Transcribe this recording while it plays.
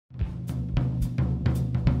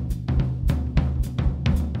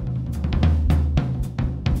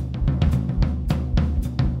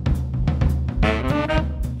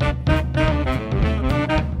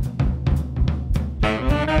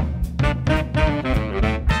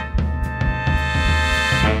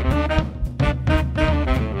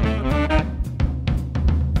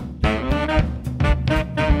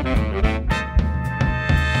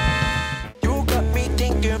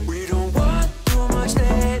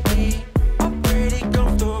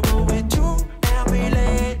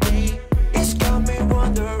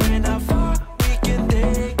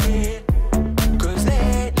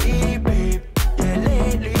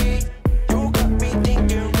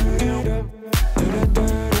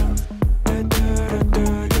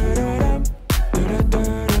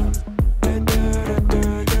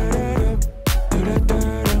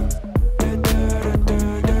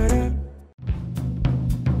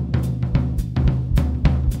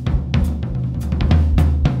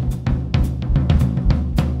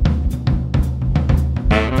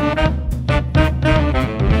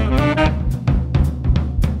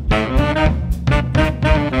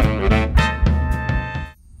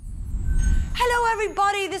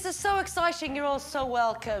everybody, this is so exciting. You're all so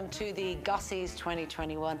welcome to the Gossies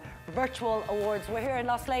 2021 Virtual Awards. We're here in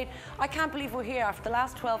Loslade. I can't believe we're here after the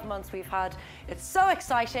last 12 months we've had. It's so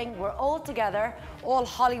exciting. We're all together, all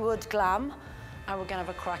Hollywood glam, and we're going to have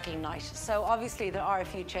a cracking night. So obviously there are a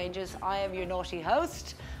few changes. I am your naughty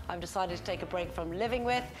host. I've decided to take a break from living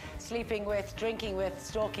with, sleeping with, drinking with,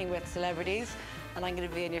 stalking with celebrities, and I'm going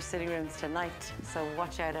to be in your sitting rooms tonight. So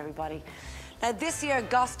watch out, everybody. Now, this year,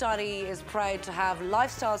 Goss.ie is proud to have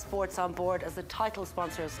Lifestyle Sports on board as the title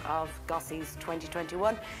sponsors of Gossies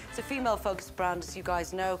 2021. It's a female-focused brand, as you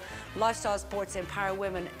guys know. Lifestyle Sports empower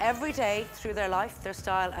women every day through their life, their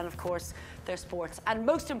style, and of course, their sports. And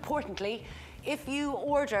most importantly, if you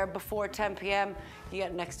order before 10 p.m, you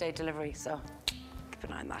get next day delivery. So keep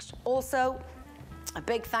an eye on that. Also, a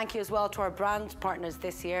big thank you as well to our brand partners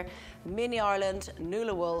this year, Mini Ireland,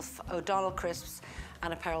 Nuala Woulfe, O'Donnell Crisps,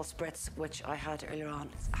 and Aperol Spritz, which I had earlier on.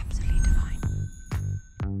 It's absolutely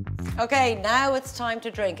divine. Okay, now it's time to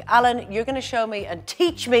drink. Alan, you're going to show me and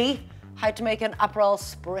teach me how to make an Aperol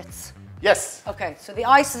Spritz. Yes. Okay, so the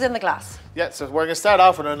ice is in the glass. Yeah, so we're going to start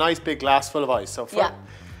off with a nice big glass full of ice. So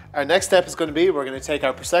our next step is going to be, we're going to take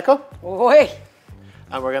our Prosecco. Oi.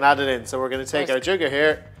 And we're going to add it in. So we're going to take our jigger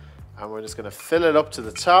here, and we're just going to fill it up to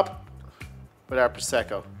the top with our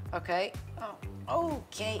Prosecco. Okay. Oh,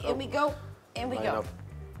 okay, here we go. In we go.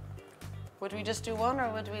 Would we just do one,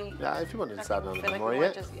 or would we? Yeah, if you want to just add a little bit more,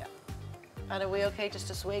 yeah. And are we okay just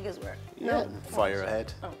to swig as we're? Yeah, fire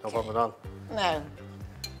ahead. Okay. No problem at all. No.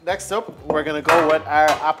 Next up, we're going to go with our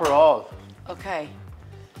Aperol. Okay.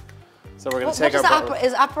 So we're going to take our bottle.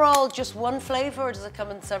 Is Aperol just one flavour, or does it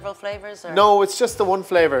come in several flavours? Or? No, it's just the one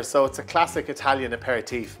flavour. So it's a classic Italian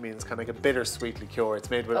aperitif, means kind of like a bittersweet liqueur. It's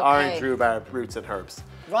made with orange, rhubarb, roots and herbs.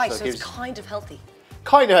 Right, so it's kind of healthy.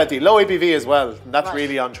 Kind of healthy, low ABV as well. And that's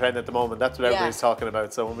really on trend at the moment. That's what everybody's talking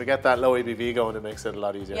about. So when we get that low ABV going, it makes it a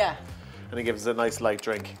lot easier. Yeah. And it gives us a nice light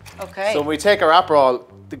drink. Okay. So when we take our Aperol,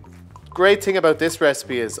 the great thing about this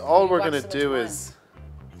recipe is all we're going to do is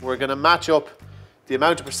we're going to match up the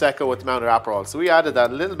amount of Prosecco with the amount of Aperol. So we added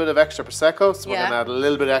that little bit of extra Prosecco, so we're going to add a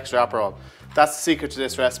little bit of extra Aperol. That's the secret to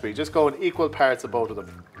this recipe. Just go in equal parts of both of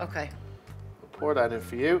them. Okay. We'll pour that in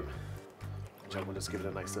for you. And we'll just give it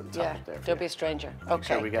a nice little tap there. Don't be a stranger. Okay. Make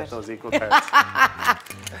sure we get those equal parts.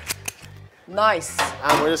 Nice.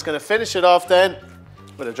 And we're just going to finish it off then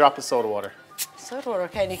with a drop of soda water. Soda water,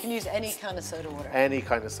 okay. And you can use any kind of soda water. Any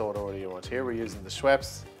kind of soda water you want. Here we're using the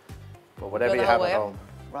Schweppes, but whatever you have at home.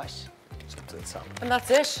 Right. Just to the top. And that's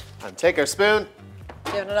it. And take our spoon.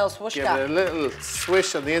 Give it a little swish. Give it a little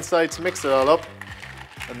swish on the inside to mix it all up.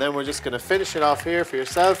 And then we're just going to finish it off here for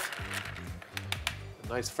yourself. A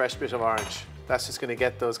nice fresh bit of orange. That's just going to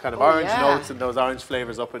get those kind of orange notes and those orange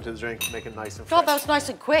flavours up into the drink, make it nice and fresh. God, that was nice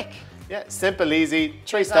and quick. Yeah, simple, easy,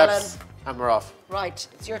 3 steps, and we're off. Right,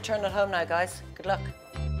 it's your turn at home now, guys. Good luck.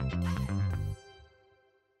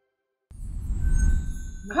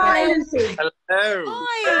 Hi, Lucy. Hello.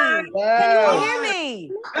 Hi. Can you hear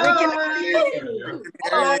me?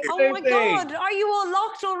 Oh my God, are you all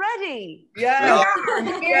locked already? Yeah.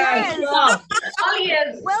 Yes. Oh,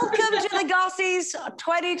 yes. Welcome to the Gossies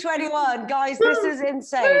 2021. Guys, this is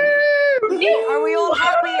insane. Are we all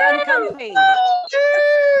happy and comfy?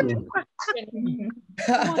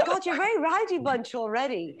 Oh my God, you're a very rowdy bunch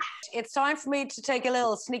already. It's time for me to take a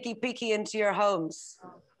little sneaky peeky into your homes.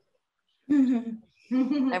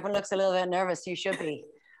 Everyone looks a little bit nervous. You should be.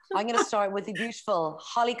 I'm going to start with the beautiful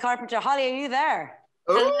Holly Carpenter. Holly, are you there?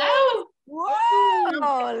 Hello.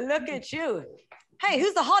 Whoa, look at you. Hey,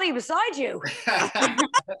 who's the hottie beside you?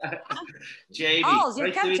 Jamie. Charles,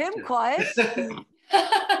 you kept him quiet.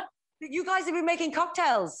 You guys have been making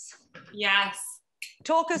cocktails. Yes.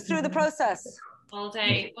 Talk us through the process. All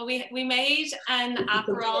day. Well, we made an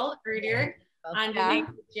Aperol earlier. And we made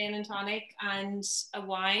gin and tonic and a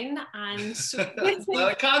wine and It's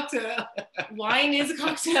not a cocktail. Wine is a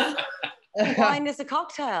cocktail. Wine is a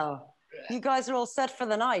cocktail. You guys are all set for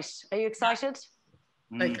the night. Are you excited?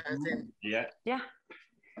 Yeah. Yeah.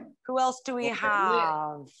 Who else do we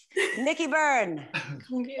have? Nikki Byrne.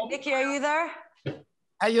 Nikki, are you there?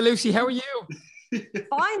 Hey, Lucy, how are you?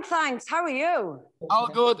 Fine, thanks. How are you? All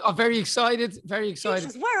good. I'm very excited. Very excited.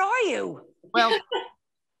 Jesus, where are you? Well,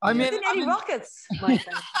 I'm in Eddie Rockets.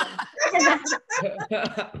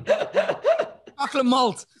 chocolate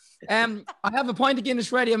malt. I have a pint of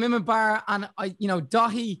Guinness ready. I'm in my bar, and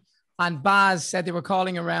Daithi and Baz said they were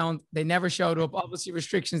calling around. They never showed up. Obviously,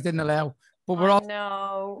 restrictions didn't allow. But we're all.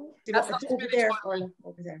 No.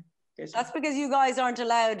 Over there. That's because you guys aren't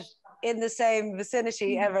allowed in the same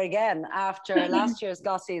vicinity ever again after last year's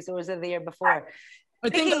Gossies, or was it the year before?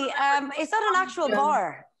 Nikki, is that an actual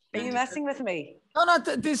bar? Are you messing with me? No, not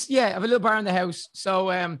this. Yeah, I have a little bar in the house, so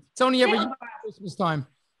it's only every year at Christmas time.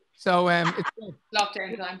 So it's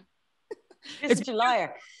Lockdown time. You're such a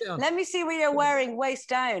liar. Yeah. Let me see what you're wearing waist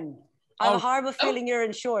down. I have a horrible feeling you're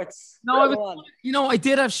in shorts. No, I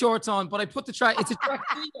did have shorts on, but I put the track. It's a track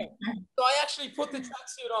suit. So I actually put the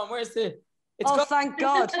tracksuit on. Where's the? Thank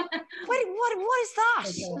God. Wait, what is that?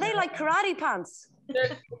 Are they like karate pants?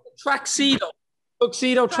 Tracksuito.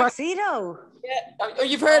 Tuxedo. Yeah. Oh,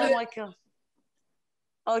 you've heard of it. Oh my God.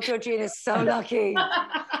 Oh, Georgina's so lucky.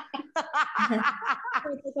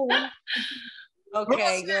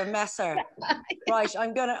 Okay, you're a messer. Right,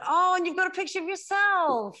 I'm gonna. Oh, and you've got a picture of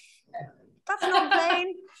yourself. That's not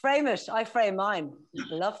plain. Frame it. I frame mine.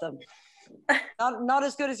 Love them. Not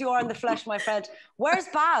as good as you are in the flesh, my friend. Where's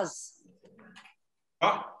Baz?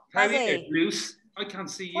 Oh, how are you, Luce? I can't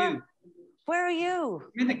see you. Where are you?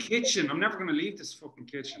 I'm in the kitchen. I'm never going to leave this fucking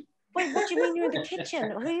kitchen. Wait, what do you mean you're in the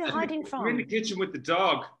kitchen? Who are you hiding from? I'm in the kitchen with the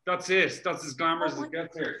dog. That's it. That's as glamorous as it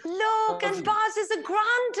gets here. Look, and Baz is a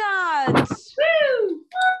granddad. Woo!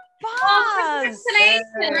 Baz!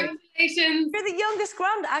 Congratulations. You're the youngest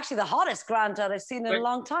granddad. Actually, the hottest granddad I've seen in a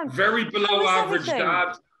long time. Very below average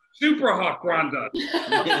dad. Super hot granddad. Oh, look,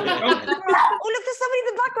 there's somebody in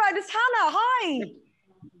the background. It's Hannah. Hi.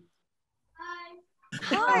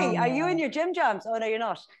 Hi, are you in your gym jams? Oh, no, you're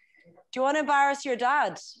not. Do you want to embarrass your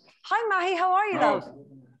dad? Hi, Mahi, how are you, love?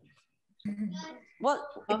 What,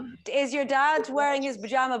 is your dad wearing his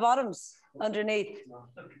pajama bottoms underneath?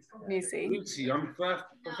 Lucy, I'm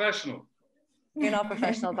professional. You're not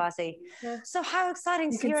professional, Bassie. So how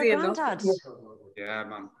exciting to see your granddad. Yeah,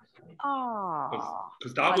 man. Oh.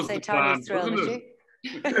 Because that was the plan, wasn't it?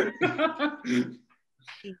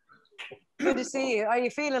 Good to see you. Are you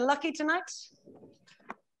feeling lucky tonight?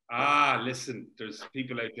 Listen, there's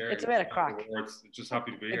people out there. It's a bit of crack. Just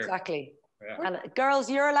happy to be here. Exactly. Yeah. And girls,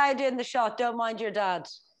 you're allowed in the shot. Don't mind your dad.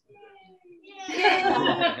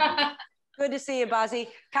 Good to see you, Bazzy.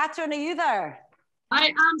 Kathryn, are you there? I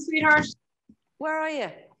am, sweetheart. Where are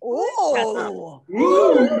you? Oh!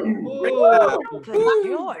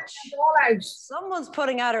 George. Someone's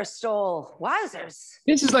putting out her stall. Wowzers.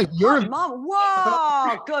 This is like Europe. Mom.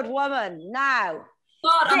 Whoa! Good woman. Now.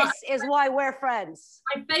 God, this is why we're friends.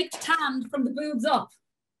 I baked tanned from the boobs up.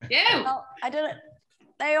 Yeah. Oh, I didn't.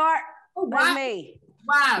 They are. Oh, wow. That's me.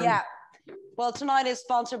 Wow. Yeah. Well, tonight is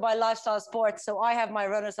sponsored by Lifestyle Sports, so I have my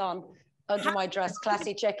runners on under my dress.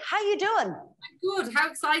 Classy chick. How you doing? Good. How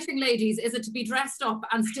exciting, ladies, is it to be dressed up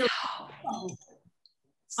and still...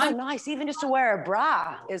 So nice. Even just to wear a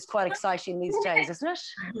bra is quite exciting these days, isn't it?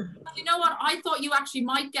 You know what? I thought you actually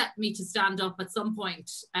might get me to stand up at some point.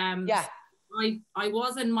 Yeah. I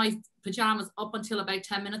was in my pajamas up until about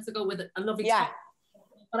 10 minutes ago with a lovely top.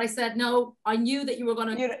 But I said, no, I knew that you were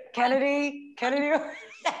going to... Kennedy.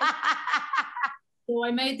 So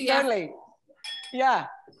I made the effort. Yeah.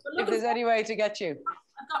 If there's any way to get you.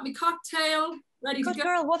 I've got my cocktail ready to go.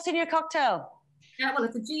 Girl, what's in your cocktail? Yeah, well,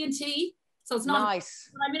 it's a G&T. So it's not nice.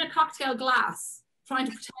 But I'm in a cocktail glass, trying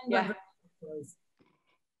to pretend.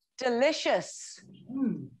 Delicious.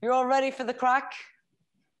 You're all ready for the crack?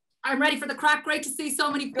 I'm ready for the crack. Great to see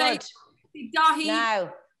so many faces. Daithi.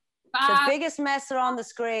 Now, the biggest messer on the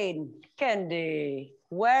screen. Kendi.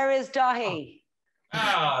 Where is Daithi?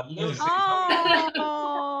 Lucy.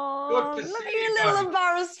 Oh, good to look see at your you, little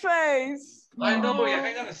embarrassed face. I know, yeah,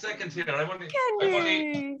 hang on a second here. I'm only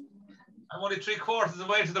 3/4 of the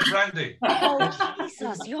way to the brandy. Oh,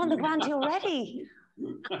 Jesus, you're on the brandy already.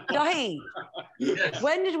 Daithi, yes.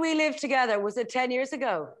 When did we live together? Was it 10 years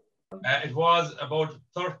ago? It was about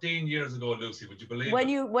 13 years ago, Lucy. Would you believe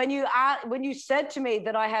it? When you said to me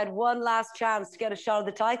that I had one last chance to get a shot of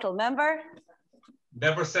the title, remember?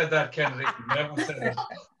 Never said that, Kennedy. Never said that.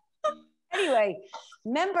 Anyway,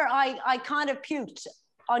 remember I kind of puked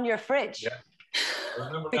on your fridge. Yeah.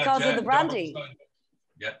 Because of the brandy.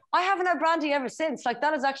 Yeah. I haven't had brandy ever since. Like,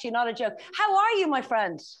 that is actually not a joke. How are you, my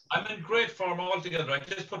friend? I'm in great form altogether. I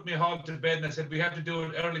just put Micheál to bed and I said we have to do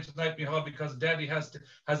it early tonight, Micheál, because Daddy has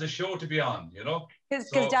a show to be on, you know? Because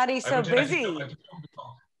Daddy's so busy.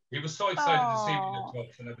 He was so excited to see me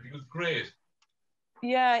and everything. It was great.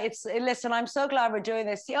 Yeah, listen, I'm so glad we're doing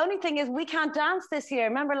this. The only thing is we can't dance this year.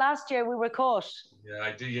 Remember last year we were caught. Yeah,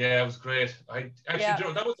 I did. Yeah, it was great. That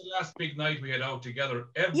was the last big night we had out together.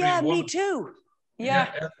 Me too.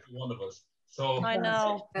 Yeah, every one of us. So I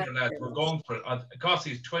know. We're going for it.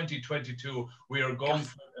 Gossies 2022. We are going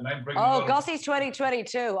for it, and I'm bringing. Gossies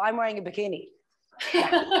 2022. I'm wearing a bikini.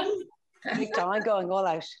 Big time. I'm going all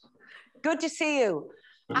out. Good to see you.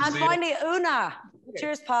 And finally, Una.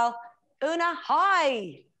 Cheers, pal. Una,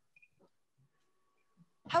 hi.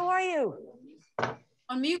 How are you?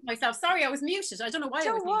 unmute myself. Sorry, I was muted. I don't know why.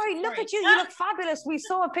 Don't worry. Look at you. You look fabulous. We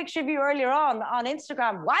saw a picture of you earlier on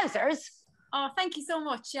Instagram. Wowzers. Oh, thank you so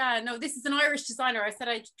much. Yeah, no, this is an Irish designer. I said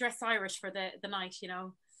I'd dress Irish for the night, you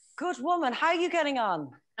know. Good woman. How are you getting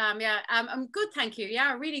on? I'm good, thank you.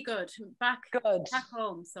 Yeah, really good. Back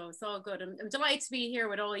home, so it's all good. I'm delighted to be here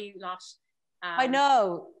with all you lot. I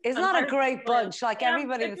know. Isn't that a great bunch? Like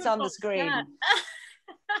everybody that's on the screen. Yeah.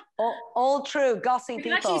 all true, gossy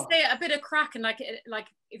people. You can actually say a bit of crack, and like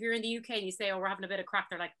if you're in the UK and you say, "Oh, we're having a bit of crack,"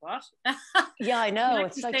 they're like, "What?" Yeah, I know.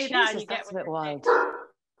 It's like, Jesus, that's a bit wild.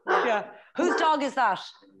 Yeah. Whose dog is that?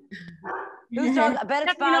 Whose dog? I bet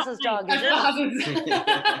it's Baz's dog. Is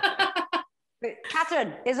it?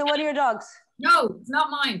 Kathryn, is it one of your dogs? No, it's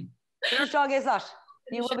not mine. Whose dog is that?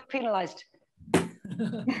 You will be penalised.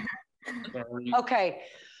 Okay.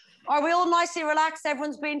 Are we all nicely relaxed?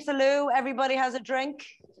 Everyone's been to the loo. Everybody has a drink.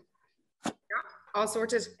 Yeah, all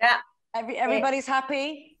sorted. Yeah. Everybody's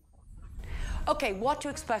happy. Okay, what to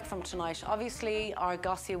expect from tonight? Obviously, our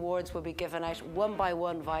Gossy Awards will be given out one by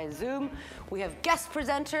one via Zoom. We have guest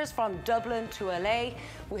presenters from Dublin to LA.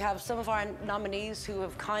 We have some of our nominees who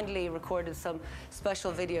have kindly recorded some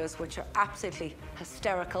special videos which are absolutely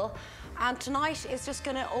hysterical. And tonight is just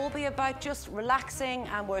going to all be about just relaxing,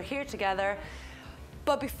 and we're here together.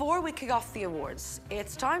 But before we kick off the awards,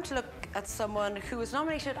 it's time to look at someone who was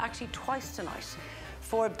nominated actually twice tonight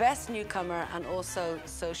for Best Newcomer and also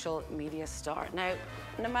Social Media Star. Now,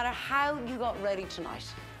 no matter how you got ready tonight,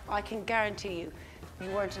 I can guarantee you, you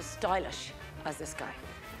weren't as stylish as this guy.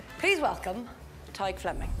 Please welcome Tadhg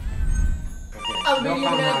Fleming.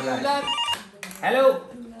 Hello.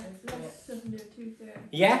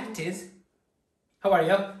 Yeah, it is. How are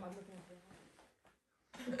you?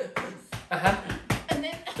 And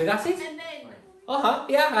then. The Gossies? And then.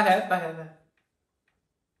 Yeah, I have.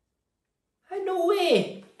 No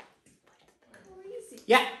way.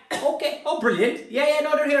 Yeah, okay. Oh, brilliant. Yeah,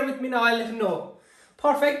 no, they're here with me now. I'll let them know.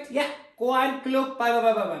 Perfect. Yeah, go on. Good luck.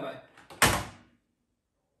 Bye.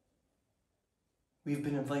 We've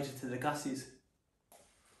been invited to the Gossies.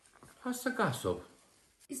 What's the gossip?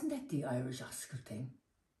 Isn't that the Irish Oscar thing?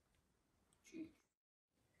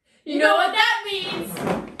 You know what that means?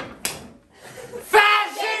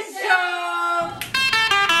 Fashion show!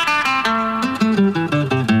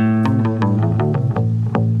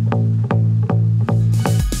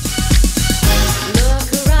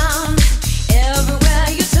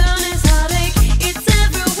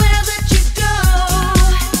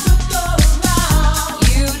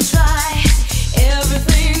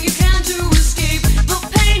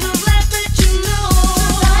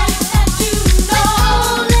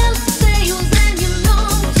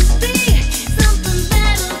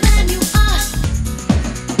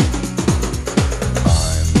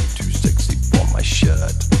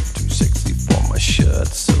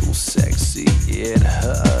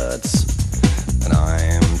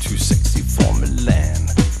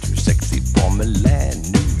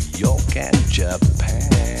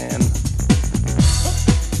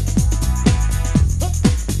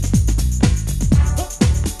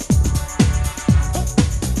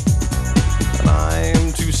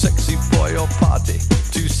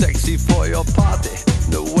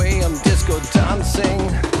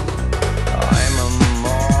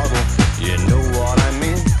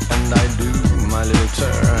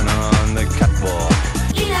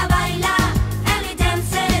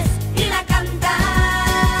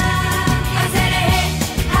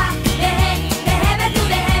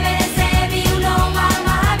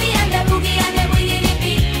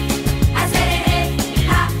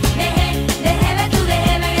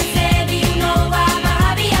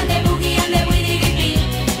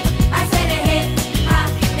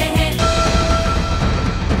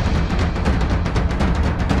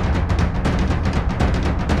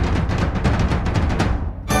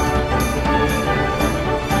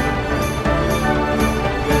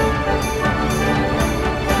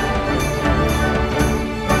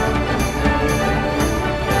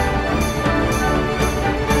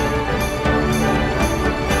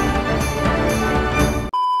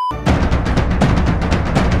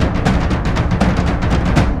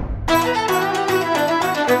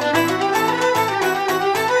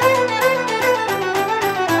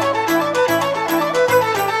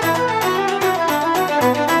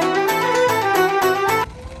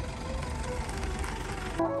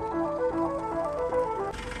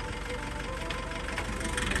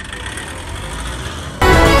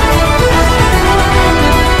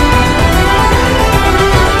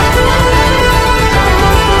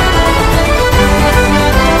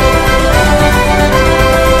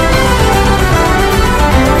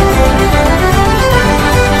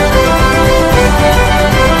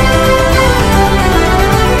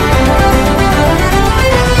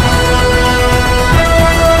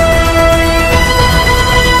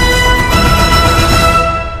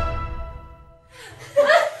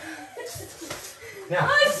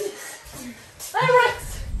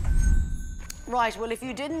 Right, well, if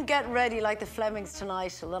you didn't get ready like the Flemings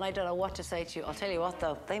tonight, well, then I don't know what to say to you. I'll tell you what,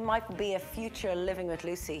 though, they might be a future Living with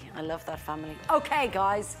Lucy. I love that family. Okay,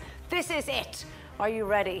 guys, this is it. Are you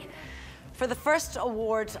ready for the first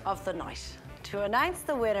award of the night? To announce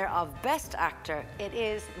the winner of Best Actor, it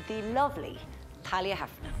is the lovely Thalia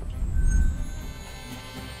Heffernan.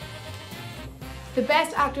 The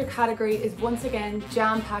Best Actor category is once again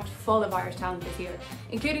jam-packed full of Irish talent this year,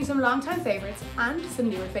 including some long-time favourites and some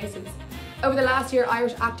newer faces. Over the last year,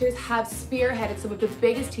 Irish actors have spearheaded some of the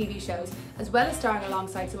biggest TV shows, as well as starring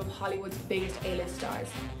alongside some of Hollywood's biggest A-list stars.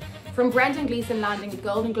 From Brendan Gleeson landing a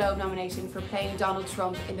Golden Globe nomination for playing Donald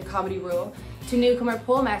Trump in The Comedy Rule, to newcomer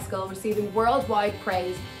Paul Mescal receiving worldwide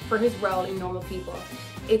praise for his role in Normal People.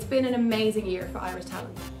 It's been an amazing year for Irish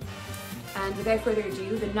talent. And without further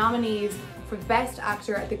ado, the nominees for Best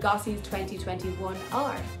Actor at the Gossies 2021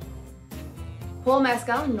 are Paul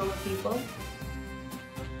Mescal in Normal People,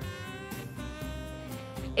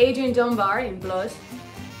 Adrian Dunbar in Blood,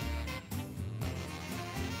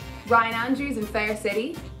 Ryan Andrews in Fair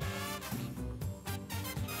City,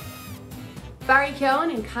 Barry Keoghan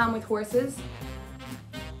in Calm with Horses,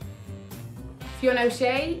 Fiona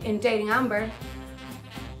O'Shea in Dating Amber,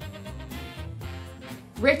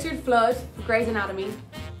 Richard Flood for Grey's Anatomy,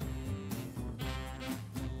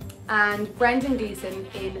 and Brendan Gleeson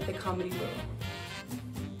in The Comedy Rule.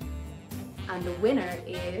 And the winner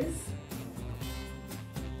is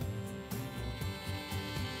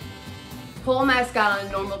Paul Mescal in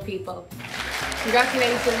Normal People.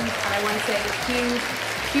 Congratulations, and I want to say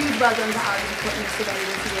huge well done to Aaron for putting this together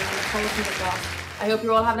this year and the whole team across. I hope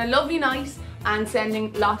you're all having a lovely night and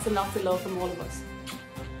sending lots and lots of love from all of us.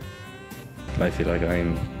 I feel like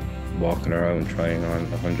I'm walking around trying on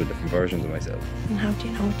 100 different versions of myself. And how do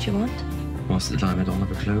you know what you want? Most of the time I don't have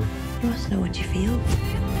a clue. You must know what you feel.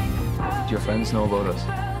 Do your friends know about us?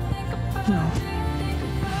 No.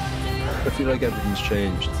 I feel like everything's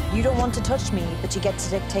changed. You don't want to touch me, but you get to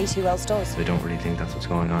dictate who else does. I don't really think that's what's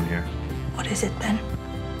going on here. What is it then?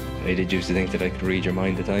 I did used to think that I could read your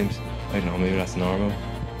mind at times. I don't know, maybe that's normal.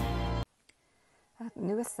 At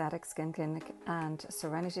New Aesthetic Skin Clinic and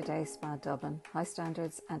Serenity Day Spa Dublin, high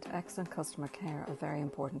standards and excellent customer care are very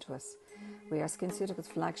important to us. We are SkinCeutical's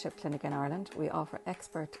flagship clinic in Ireland. We offer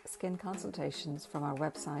expert skin consultations from our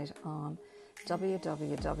website on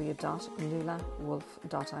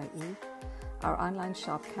www.nualawoulfe.ie. Our online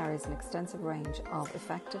shop carries an extensive range of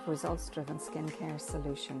effective, results-driven skincare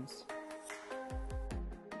solutions.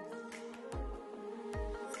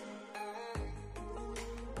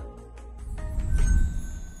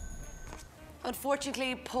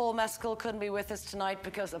 Unfortunately, Paul Mescal couldn't be with us tonight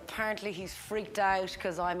because apparently he's freaked out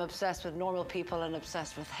because I'm obsessed with Normal People and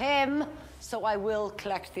obsessed with him. So I will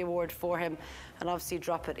collect the award for him and obviously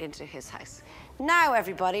drop it into his house. Now,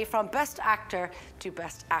 everybody, from Best Actor to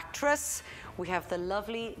Best Actress, we have the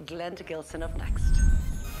lovely Glenda Gilson up next.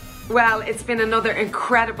 Well, it's been another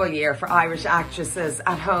incredible year for Irish actresses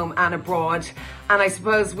at home and abroad. And I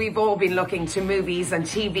suppose we've all been looking to movies and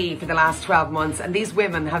TV for the last 12 months, and these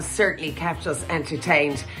women have certainly kept us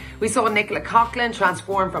entertained. We saw Nicola Coughlan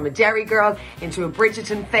transform from a Derry girl into a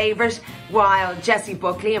Bridgerton favourite, while Jessie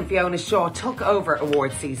Buckley and Fiona Shaw took over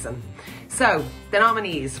award season. So, the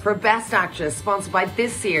nominees for Best Actress, sponsored by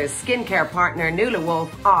this year's skincare partner Nuala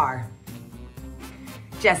Woulfe, are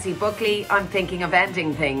Jessie Buckley, I'm Thinking of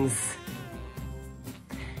Ending Things;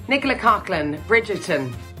 Nicola Coughlan,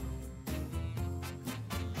 Bridgerton;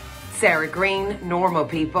 Sarah Green, Normal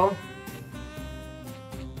People;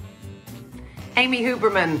 Amy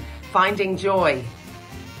Huberman, Finding Joy;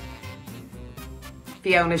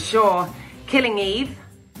 Fiona Shaw, Killing Eve;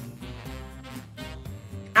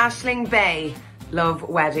 Aisling Bey, Love,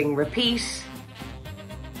 Wedding, Repeat;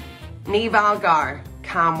 Niamh Algar,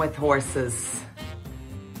 Calm with Horses.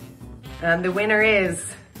 And the winner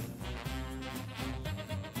is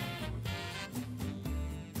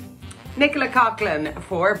Nicola Coughlan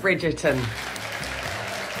for Bridgerton.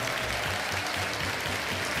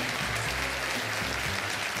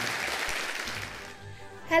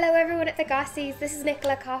 Hello everyone at the Gossies, this is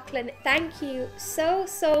Nicola Coughlan. Thank you so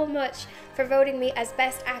much for voting me as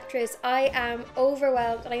Best Actress. I am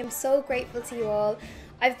overwhelmed and I am so grateful to you all.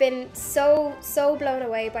 I've been so blown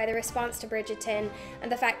away by the response to Bridgerton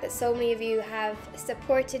and the fact that so many of you have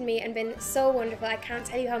supported me and been so wonderful. I can't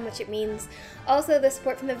tell you how much it means. Also, the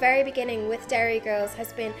support from the very beginning with Derry Girls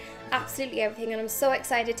has been absolutely everything, and I'm so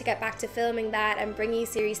excited to get back to filming that and bring you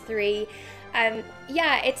Series 3.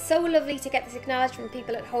 Yeah, it's so lovely to get this acknowledged from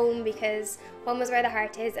people at home, because home is where the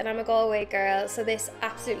heart is and I'm a Galway girl, so this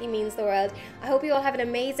absolutely means the world. I hope you all have an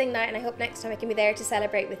amazing night and I hope next time I can be there to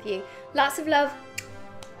celebrate with you. Lots of love.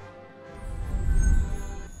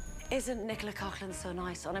 Isn't Nicola Coughlan so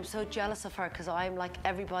nice? And I'm so jealous of her because I'm like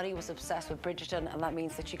everybody was obsessed with Bridgerton, and that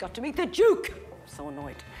means that she got to meet the Duke. I'm so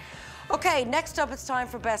annoyed. Okay, next up it's time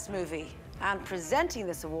for Best Movie. And presenting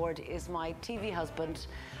this award is my TV husband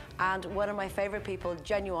and one of my favourite people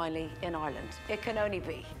genuinely in Ireland. It can only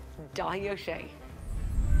be Daithi O'Se.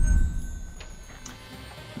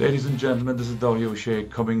 Ladies and gentlemen, this is Daithi O'Se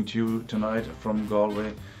coming to you tonight from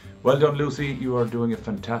Galway. Well done, Lucy. You are doing a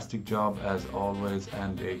fantastic job as always,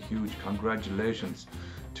 and a huge congratulations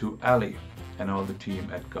to Ali and all the team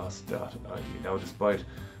at Gossies.ie. Now, despite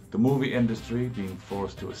the movie industry being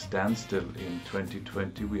forced to a standstill in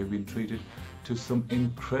 2020, we have been treated to some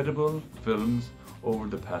incredible films over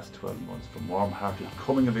the past 12 months, from warm-hearted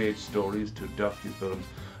coming-of-age stories to docu-films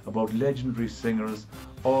about legendary singers.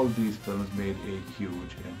 All these films made a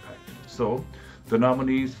huge impact. So, the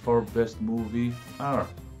nominees for Best Movie are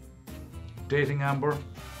Dating Amber,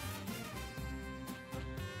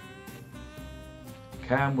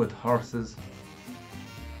 Calm with Horses,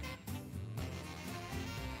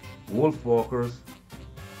 Wolf Walkers,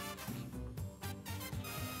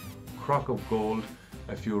 Crock of Gold,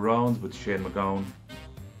 A Few Rounds with Shane MacGowan,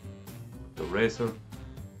 The Racer,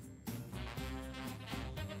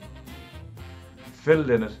 Phil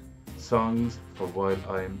Lynott, Songs for While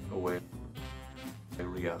I'm Away,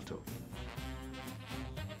 Rialto.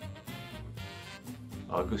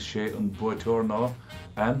 Agus sé an buaiteoir ná,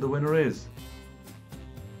 and the winner is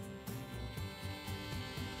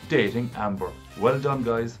Dating Amber. Well done,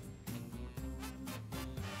 guys.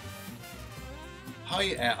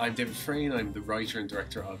 Hi, I'm David Frayne. I'm the writer and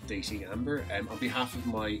director of Dating Amber. On behalf of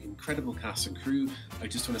my incredible cast and crew, I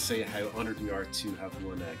just want to say how honoured we are to have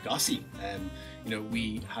won Gossie. You know,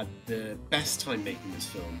 we had the best time making this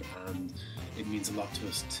film, and it means a lot to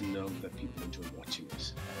us to know that people enjoy watching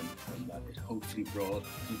it, and that it hopefully brought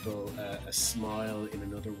people a smile in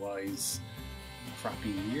an otherwise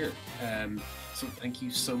crappy year. So thank you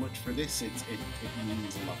so much for this. It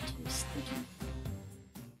means a lot to us. Thank you.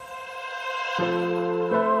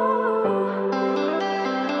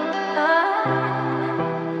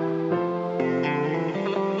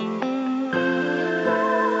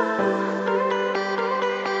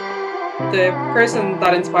 The person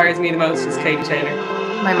that inspires me the most is Katie Taylor.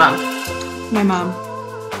 My mum. My mum.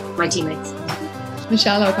 My teammates.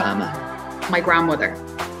 Michelle Obama. My grandmother.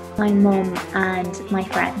 My mum and my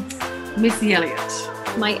friends. Missy Elliott.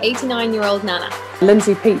 My 89-year-old nana.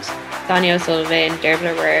 Lindsay Peat. Daniel Sullivan,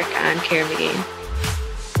 Derbla Rourke and Ciara McGee.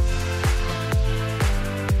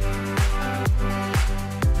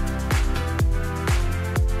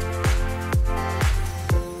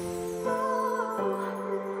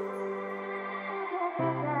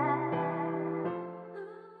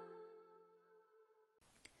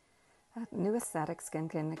 New Aesthetic Skin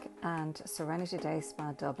Clinic and Serenity Day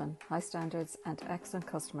Spa Dublin. High standards and excellent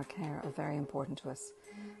customer care are very important to us.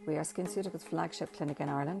 We are SkinCeuticals' flagship clinic in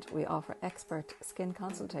Ireland. We offer expert skin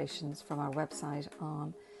consultations from our website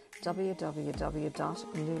on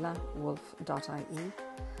www.nuala.woulfe.ie.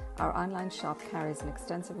 Our online shop carries an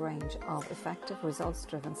extensive range of effective,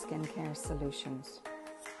 results-driven skincare solutions.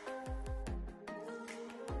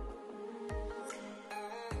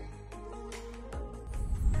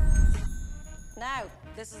 Now,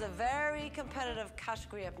 this is a very competitive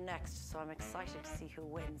category up next, so I'm excited to see who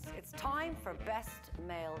wins. It's time for Best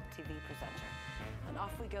Male TV Presenter. And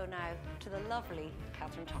off we go now to the lovely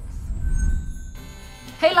Kathryn Thomas.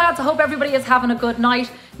 Hey lads, I hope everybody is having a good night.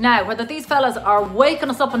 Now, whether these fellas are waking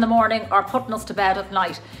us up in the morning or putting us to bed at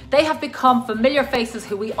night, they have become familiar faces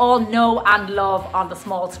who we all know and love on the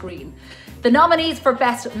small screen. The nominees for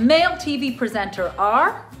Best Male TV Presenter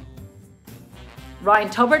are Ryan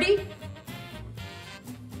Tubridy,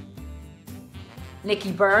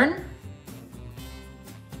 Nicky Byrne,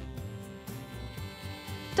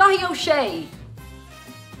 Daithi O'Se,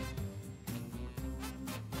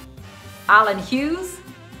 Alan Hughes,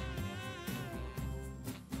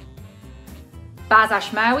 Baz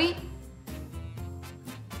Ashmawi,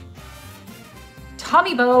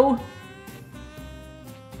 Tommy Bowe,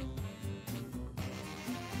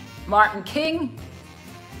 Martin King,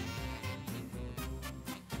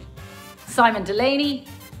 Simon Delaney,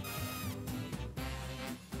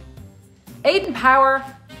 Aidan Power,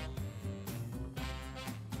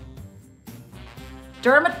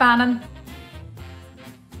 Dermot Bannon,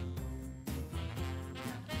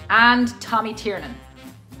 and Tommy Tiernan.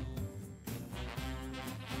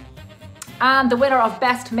 And the winner of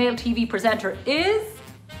Best Male TV Presenter is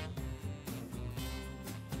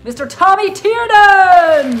Mr. Tommy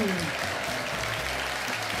Tiernan!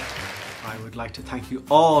 I would would like to thank you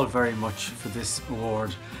all very much for this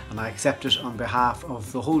award, and I accept it on behalf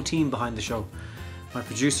of the whole team behind the show. My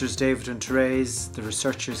producers David and Therese, the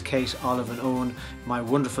researchers Kate, Olive and Owen, my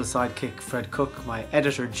wonderful sidekick Fred Cook, my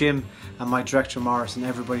editor Jim, and my director Morris, and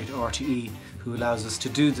everybody at RTE who allows us to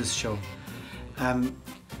do this show.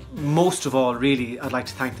 Most of all, really, I'd like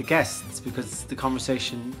to thank the guests, because the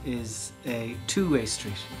conversation is a two-way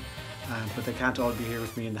street. But they can't all be here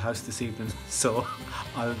with me in the house this evening, so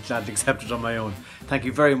I'll gladly accept it on my own. Thank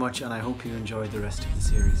you very much, and I hope you enjoyed the rest of the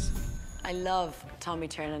series. I love Tommy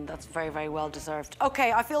Tiernan. That's very, very well deserved.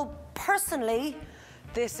 Okay, I feel personally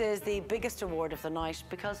this is the biggest award of the night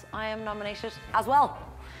because I am nominated as well.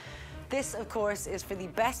 This, of course, is for the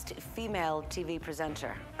best female TV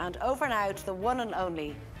presenter. And over now to the one and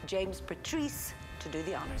only James Patrice to do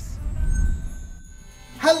the honours.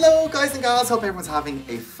 Hello guys and gals, hope everyone's having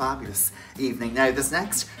a fabulous evening. Now this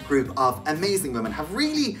next group of amazing women have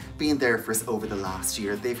really been there for us over the last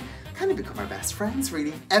year. They've kind of become our best friends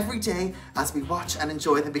really every day as we watch and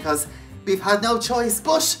enjoy them, because we've had no choice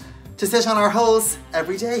but to sit on our holes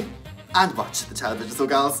every day and watch the television. So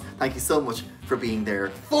gals, thank you so much for being there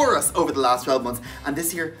for us over the last 12 months. And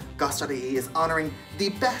this year, Gossies.ie is honouring the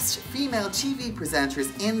best female TV presenters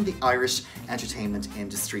in the Irish entertainment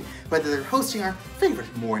industry. Whether they're hosting our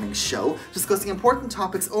favourite morning show, discussing important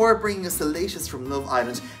topics, or bringing us the latest from Love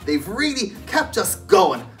Island, they've really kept us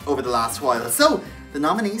going over the last while. So, the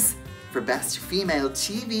nominees for Best Female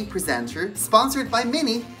TV Presenter, sponsored by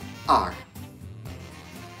Mini, are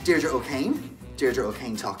Deirdre O'Kane, Deirdre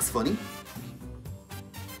O'Kane Talks Funny;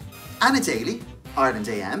 Anna Daly, Ireland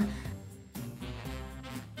AM;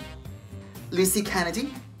 Lucy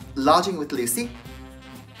Kennedy, Lodging with Lucy;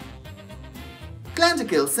 Glenda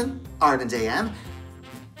Gilson, Ireland AM;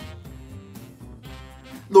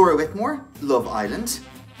 Laura Whitmore, Love Island;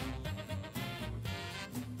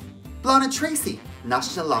 Blonna Tracy,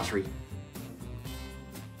 National Lottery;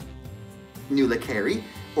 Nuala Carey,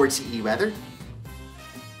 RTE Weather;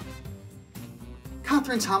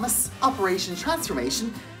 Kathryn Thomas, Operation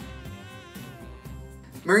Transformation;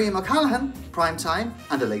 Miriam O'Callaghan, Primetime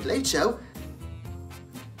and The Late Late Show;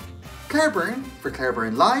 Claire Byrne for Clare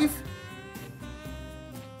Byrne Live;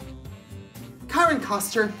 Karen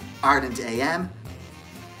Coster, Ireland AM;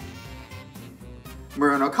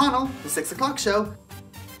 Muireann O'Connell, The 6 O'Clock Show;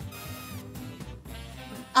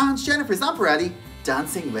 and Jennifer Zamparelli,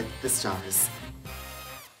 Dancing with the Stars.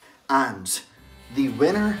 And the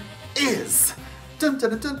winner is... dun,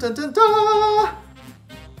 dun, dun, dun, dun, dun,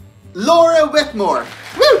 Laura Whitmore.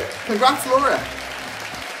 Woo! Congrats, Laura.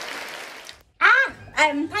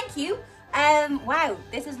 Thank you. Wow,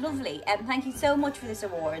 this is lovely. Thank you so much for this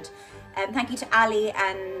award. Thank you to Ali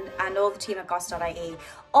and all the team at Gossies.ie.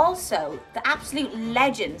 Also, the absolute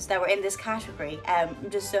legends that were in this category. I'm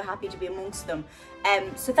just so happy to be amongst them.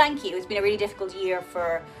 So thank you. It's been a really difficult year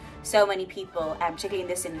for so many people, particularly in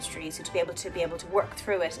this industry. So to be able to work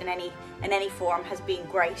through it in any form has been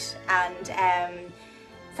great. And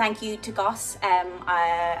thank you to Goss.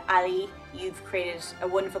 Ali, you've created a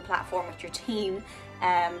wonderful platform with your team.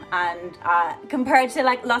 And compared to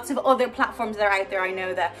like lots of other platforms that are out there, I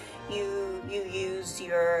know that you use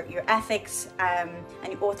your ethics and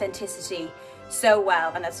your authenticity so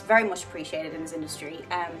well, and that's very much appreciated in this industry.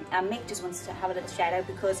 And Mick just wants to have a little shout out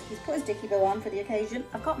because he's put his dicky bow on for the occasion.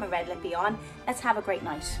 I've got my red lippy on. Let's have a great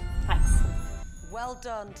night. Thanks. Well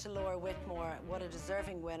done to Laura Whitmore. What a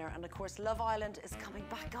deserving winner. And of course, Love Island is coming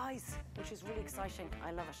back, guys, which is really exciting.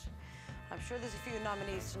 I love it. I'm sure there's a few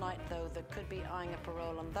nominees tonight, though, that could be eyeing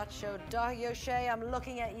Aperol on that show. Daithi O'Se, I'm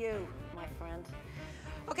looking at you, my friend.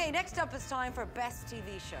 Okay, next up it's time for Best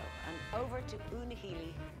TV Show. And over to Una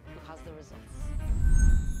Healy, who has the results.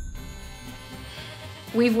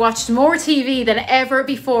 We've watched more TV than ever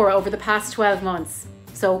before over the past 12 months.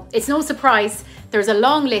 So it's no surprise there's a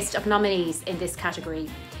long list of nominees in this category.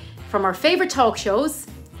 From our favourite talk shows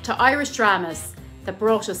to Irish dramas that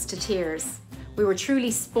brought us to tears. We were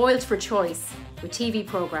truly spoilt for choice with TV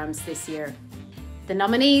programmes this year. The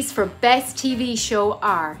nominees for Best TV Show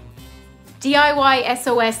are DIY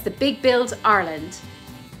SOS The Big Build Ireland,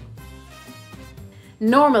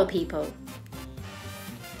 Normal People,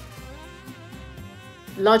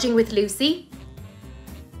 Lodging with Lucy,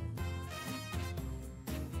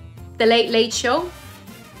 The Late Late Show,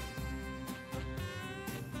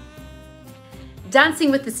 Dancing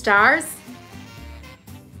with the Stars,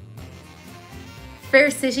 Fair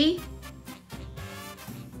City,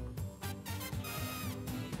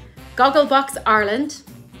 Gogglebox Ireland,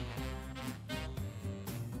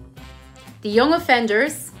 The Young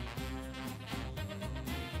Offenders,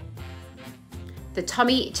 The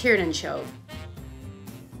Tommy Tiernan Show.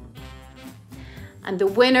 And the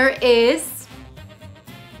winner is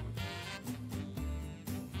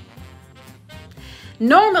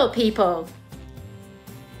Normal People.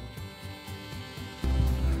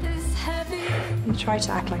 You try to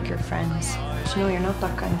act like you're friends, but you know you're not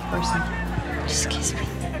that kind of person. Just kiss me.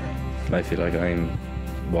 I feel like I'm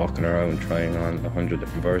walking around trying on 100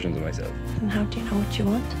 different versions of myself. And how do you know what you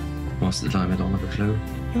want? Most of the time I don't have a clue.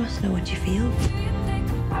 You must know what you feel.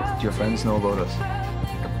 Do your friends know about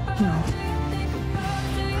us? No.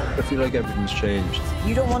 I feel like everything's changed.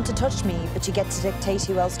 You don't want to touch me, but you get to dictate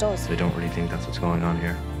who else does. I don't really think that's what's going on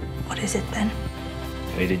here. What is it then?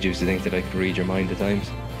 I did used to think that I could read your mind at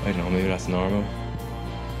times. I don't know, maybe that's normal.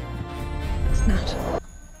 It's not.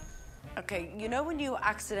 Okay, you know when you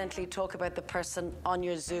accidentally talk about the person on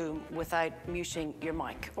your Zoom without muting your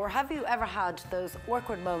mic? Or have you ever had those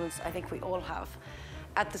awkward moments, I think we all have,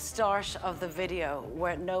 at the start of the video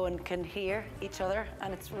where no one can hear each other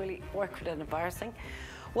and it's really awkward and embarrassing?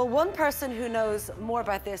 Well, one person who knows more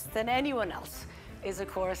about this than anyone else is, of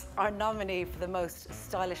course, our nominee for the most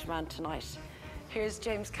stylish man tonight. Here's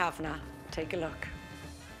James Kavanagh. Take a look.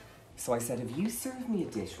 So I said, if you serve me a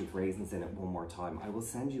dish with raisins in it one more time, I will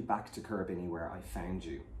send you back to Kirbini where I found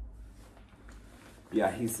you. Yeah,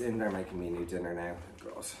 he's in there making me new dinner now.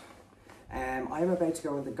 God. I'm about to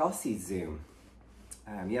go in the Gossies Zoom.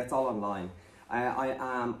 Yeah, it's all online. I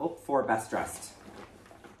am up for Best Dressed.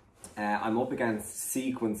 I'm up against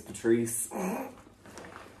Sequins Patrice.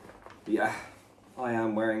 Yeah, I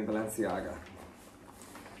am wearing Balenciaga.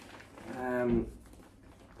 Hold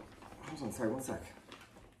on, sorry, one sec.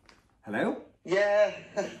 Hello? Yeah,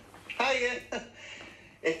 hiya.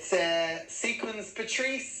 It's Sequins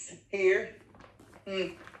Patrice here.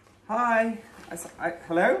 Hi.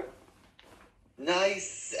 Hello?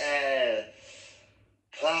 Nice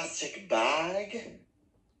plastic bag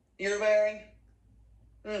you're wearing.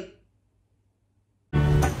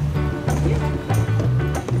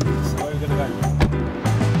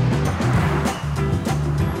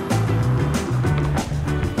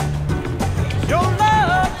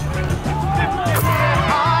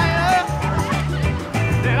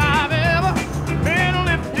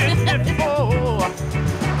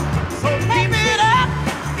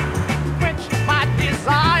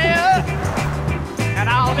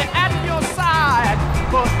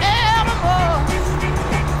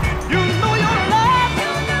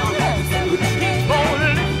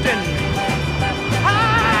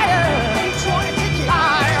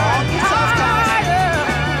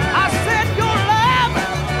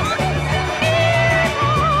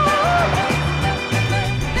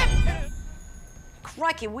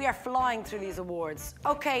 We are flying through these awards.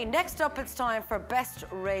 Okay, next up it's time for Best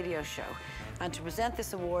Radio Show. And to present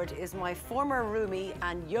this award is my former roomie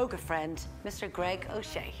and yoga friend, Mr. Greg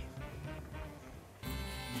O'Shea.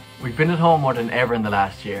 We've been at home more than ever in the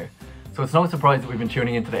last year, so it's no surprise that we've been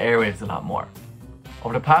tuning into the airwaves a lot more.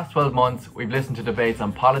 Over the past 12 months, we've listened to debates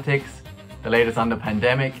on politics, the latest on the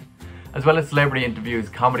pandemic, as well as celebrity interviews,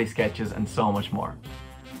 comedy sketches, and so much more.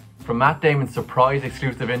 From Matt Damon's surprise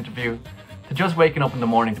exclusive interview, to just waking up in the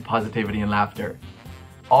morning to positivity and laughter.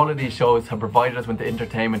 All of these shows have provided us with the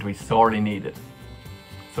entertainment we sorely needed.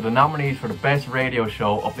 So the nominees for the Best Radio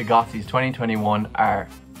Show of the Gossies 2021 are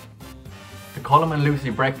the Cullen and Lucy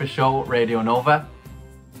Breakfast Show, Radio Nova,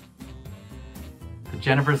 the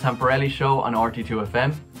Jennifer Samparelli Show on RT2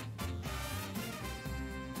 FM,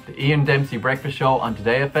 the Ian Dempsey Breakfast Show on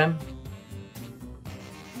Today FM,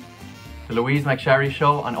 the Louise McSharry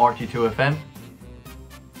Show on RT2 FM,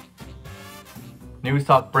 News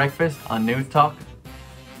Talk Breakfast on News Talk,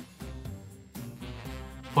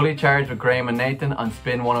 Fully Charged with Graham and Nathan on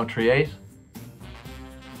Spin 1038,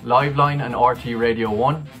 Liveline and RT Radio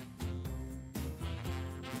 1,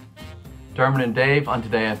 Dermot and Dave on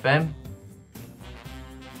Today FM,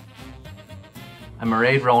 and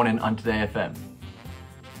Mairead Ronan on Today FM.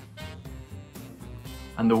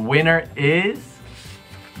 And the winner is,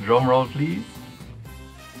 drum roll please,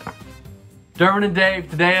 Dermot and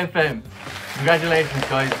Dave, Today FM. Congratulations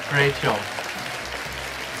guys, great show.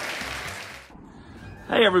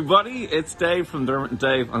 Hey everybody, it's Dave from Dermot and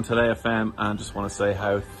Dave on Today FM, and just want to say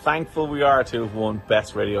how thankful we are to have won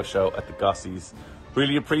Best Radio Show at the Gossies.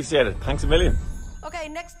 Really appreciate it. Thanks a million. Okay,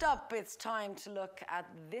 next up it's time to look at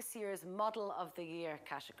this year's Model of the Year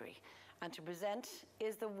category. And to present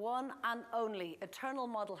is the one and only eternal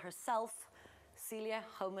model herself, Celia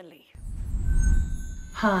Holman Lee.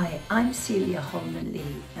 Hi, I'm Celia Holman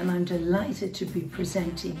Lee, and I'm delighted to be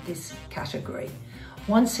presenting this category.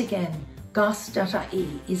 Once again,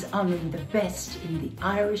 Goss.ie is honouring the best in the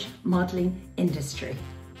Irish modelling industry.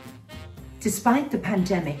 Despite the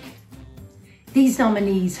pandemic, These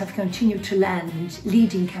nominees have continued to land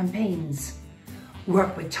leading campaigns,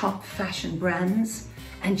 work with top fashion brands,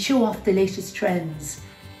 and show off the latest trends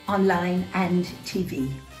online and TV.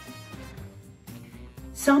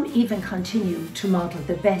 Some even continue to model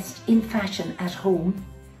the best in fashion at home,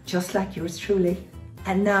 just like yours truly.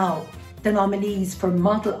 And now, the nominees for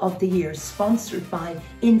Model of the Year, sponsored by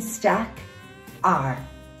Instack, are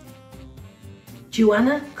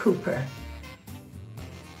Joanna Cooper,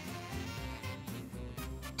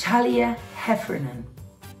 Thalia Heffernan,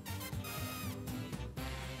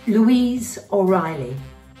 Louise O'Reilly,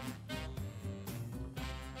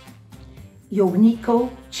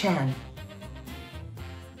 Yoniko Chan,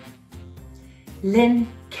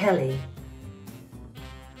 Lynn Kelly,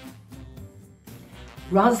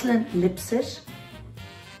 Rosalind Lipset,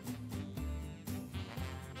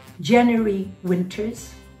 Jennery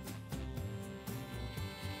Winters,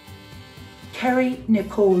 Kerry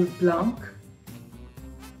Nicole Blanc,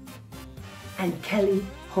 and Kelly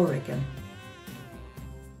Horrigan.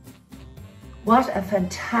 What a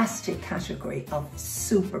fantastic category of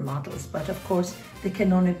supermodels, but of course there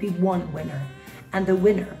can only be one winner, and the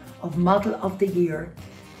winner of Model of the Year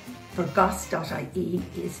for Goss.ie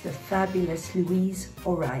is the fabulous Louise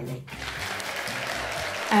O'Reilly.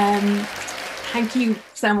 Thank you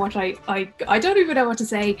so much. I don't even know what to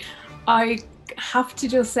say. I have to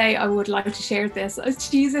just say I would like to share this. As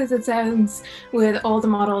cheesy as it sounds, with all the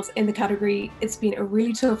models in the category, it's been a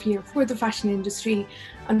really tough year for the fashion industry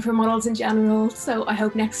and for models in general. So I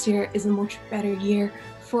hope next year is a much better year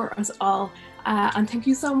for us all. And thank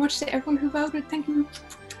you so much to everyone who voted. Thank you.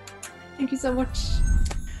 Thank you so much.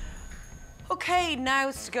 Okay, now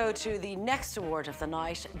it's to go to the next award of the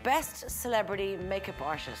night, Best Celebrity Makeup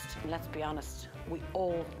Artist. And let's be honest, we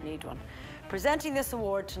all need one. Presenting this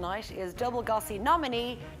award tonight is double Gossie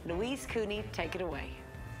nominee Louise Cooney. Take it away.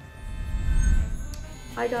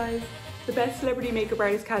 Hi guys. The Best Celebrity Makeup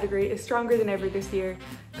Artist category is stronger than ever this year.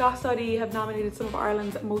 Goss.ie have nominated some of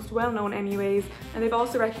Ireland's most well-known MUAs, and they've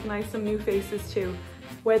also recognised some new faces too.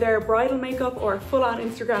 Whether bridal makeup or full-on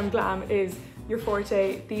Instagram glam is your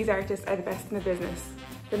forte, these artists are the best in the business.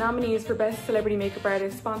 The nominees for Best Celebrity Makeup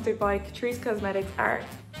Artist, sponsored by Patrice Cosmetics, are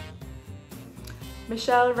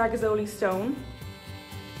Michelle Ragazzoli Stone,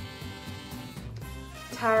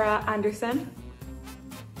 Tara Anderson,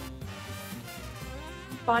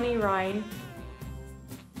 Bonnie Ryan,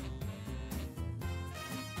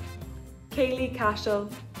 Kaylee Cashel,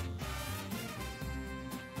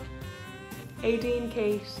 Aideen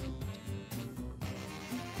Kate,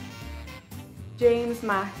 James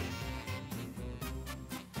Mack,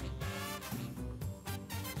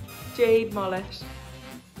 Jade Mullet,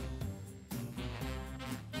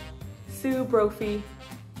 Sue Brophy,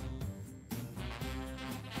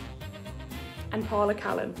 and Paula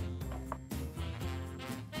Callan.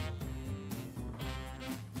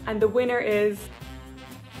 And the winner is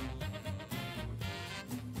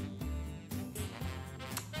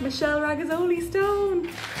Michelle Ragazzoli Stone.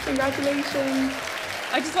 Congratulations.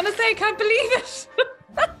 I just want to say I can't believe it.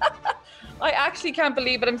 I actually can't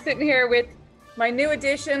believe it. I'm sitting here with my new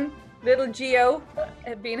addition, little Gio,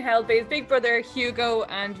 being held by his big brother Hugo,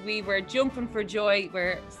 and we were jumping for joy.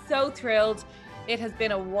 We're so thrilled. It has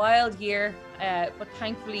been a wild year, but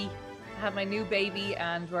thankfully I have my new baby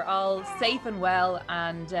and we're all safe and well,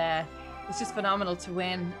 and it's just phenomenal to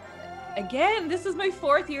win. Again, this is my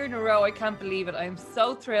 4th year in a row. I can't believe it. I'm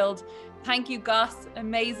so thrilled. Thank you, Goss.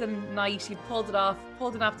 Amazing night. You pulled it off,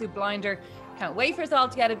 pulled an absolute blinder. Can't wait for us all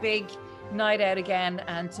to get a big night out again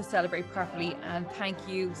and to celebrate properly. And thank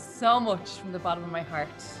you so much from the bottom of my heart.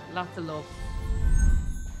 Lots of love.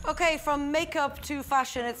 Okay, from makeup to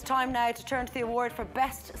fashion, it's time now to turn to the award for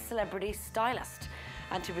Best Celebrity Stylist.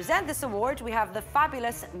 And to present this award, we have the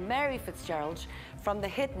fabulous Mary Fitgerald from the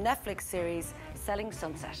hit Netflix series Selling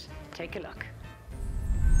Sunset. Take a look.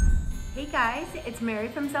 Hey guys, it's Mary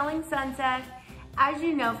from Selling Sunset. As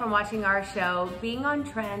you know from watching our show, being on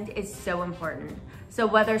trend is so important. So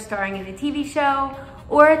whether starring in a TV show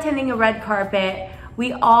or attending a red carpet,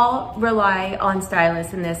 we all rely on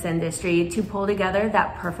stylists in this industry to pull together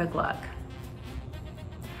that perfect look.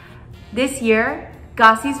 This year,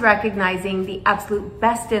 Gossie's recognizing the absolute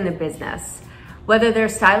best in the business. Whether they're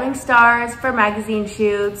styling stars for magazine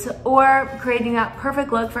shoots or creating that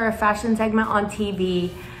perfect look for a fashion segment on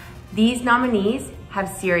TV, these nominees have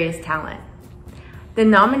serious talent. The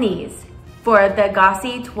nominees for the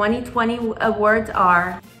Gossie 2020 awards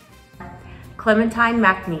are Clementine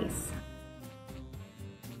McNeese,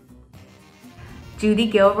 Judy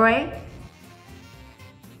Gilroy,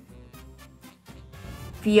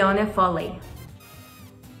 Fiona Foley,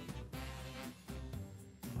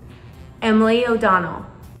 Emily Emily O'Donnell,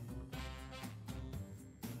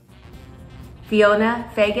 Fiona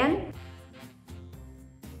Fagan,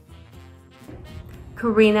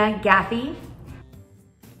 Karina Gaffey,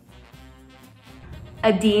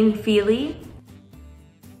 Adine Feely,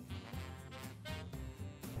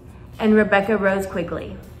 and Rebecca Rose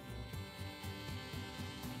Quigley.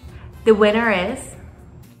 The winner is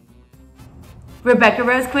Rebecca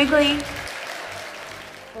Rose Quigley.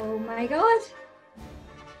 Oh my God.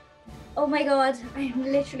 Oh my God, I am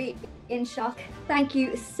literally in shock. Thank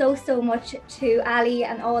you so much to Ali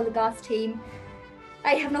and all the Goss team.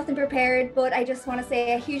 I have nothing prepared, but I just want to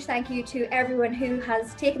say a huge thank you to everyone who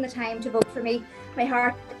has taken the time to vote for me. My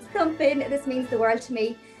heart is thumping, this means the world to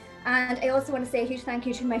me. And I also want to say a huge thank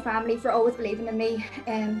you to my family for always believing in me.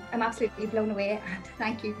 I'm absolutely blown away, and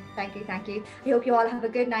thank you. I hope you all have a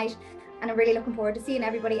good night, and I'm really looking forward to seeing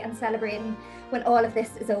everybody and celebrating when all of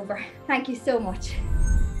this is over. Thank you so much.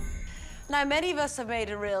 Now, many of us have made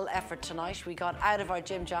a real effort tonight. We got out of our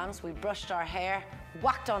gym jams, we brushed our hair,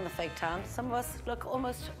 whacked on the fake tan. Some of us look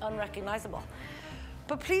almost unrecognisable.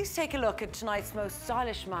 But please take a look at tonight's most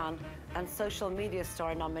stylish man and social media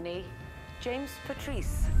star nominee, James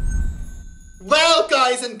Patrice. Well,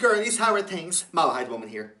 guys and girlies, how are things? Malahide Woman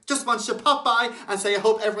here. Just wanted to pop by and say I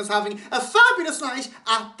hope everyone's having a fabulous night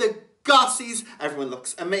at the Gossies. Everyone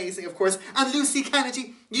looks amazing, of course. And Lucy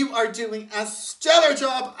Kennedy, you are doing a stellar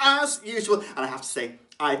job as usual. And I have to say,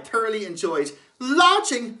 I thoroughly enjoyed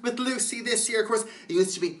lodging with Lucy this year. Of course, it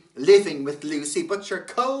used to be living with Lucy, but your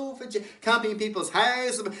COVID, you can't be in people's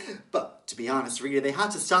house. But to be honest, really, they had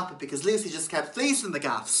to stop it because Lucy just kept fleecing the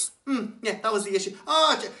gaffs. Yeah, that was the issue.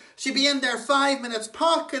 Oh, she'd be in there 5 minutes,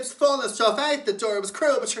 pockets full of stuff, out the door. It was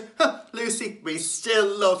cruel, but sure, Lucy, we still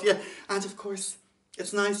love you. And of course,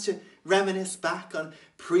 it's nice to reminisce back on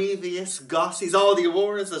previous Gossies, all the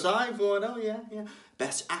awards that I've won. Oh yeah.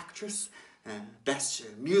 Best Actress, Best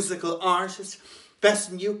Musical Artist,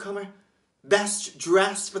 Best Newcomer, Best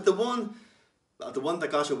Dressed, but the one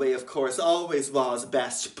that got away, of course, always was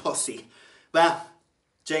Best Pussy. Well,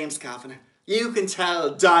 James Kavanagh, you can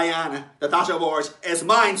tell Diana that award is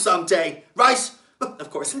mine someday, right? Well, of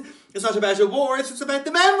course, it's not about awards, it's about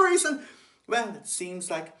the memories. And, well, it seems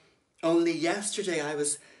like only yesterday I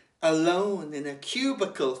was alone in a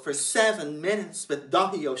cubicle for 7 minutes with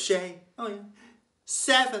Daithi O'Se. Oh, yeah.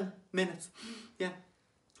 7 minutes. Yeah,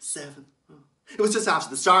 7. Oh. It was just after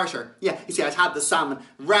the starter. Yeah, you see, I'd had the salmon,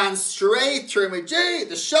 ran straight through me. Gee,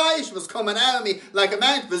 the shite was coming out of me like a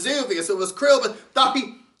Mount Vesuvius. It was cruel, but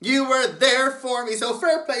Daithi, you were there for me, so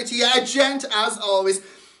fair play to you, a gent as always.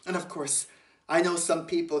 And of course, I know some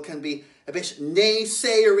people can be a bit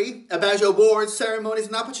naysayery about award ceremonies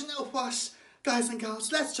and that, but you know what, guys and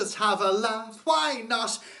gals, let's just have a laugh. Why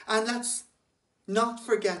not? And let's not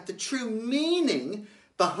forget the true meaning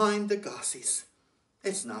behind the Gossies.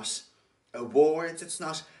 It's not awards, it's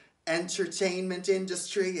not entertainment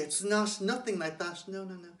industry, it's nothing like that. No.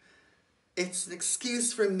 It's an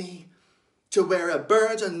excuse for me to wear a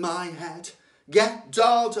bird on my head, get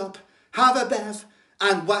dolled up, have a bev,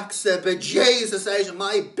 and wax the bejesus out of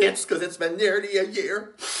my bits, because it's been nearly a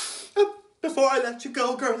year. Before I let you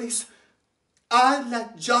go, girlies, I'll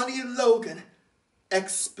let Johnny Logan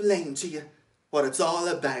explain to you what it's all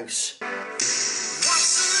about.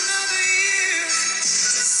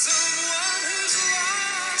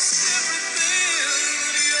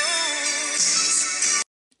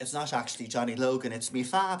 It's not actually Johnny Logan, it's me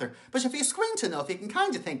father. But if you squint enough, you can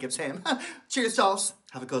kind of think it's him. Cheers, dolls.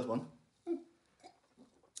 Have a good one.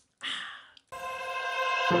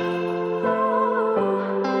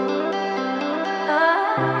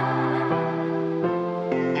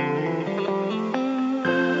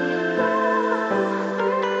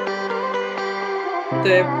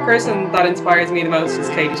 The person that inspires me the most is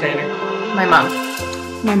Katie Taylor. My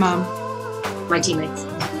mum. My mum. My teammates.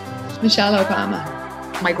 Michelle Obama.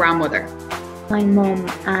 My grandmother. My mum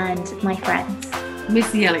and my friends.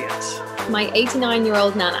 Missy Elliott. My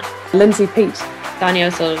 89-year-old nana. Lindsay Peat. Daniel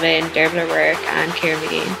O'Sullivan, Dervla O'Rourke and Ciara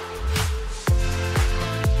McGean.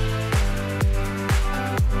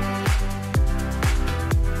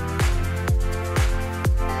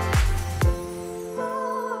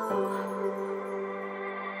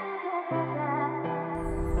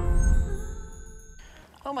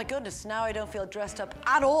 Oh my goodness, now I don't feel dressed up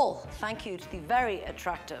at all. Thank you to the very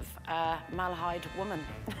attractive Malahide Woman.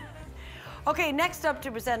 Okay, next up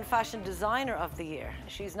to present Fashion Designer of the Year.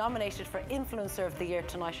 She's nominated for Influencer of the Year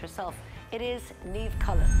tonight herself. It is Niamh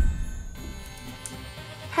Cullen.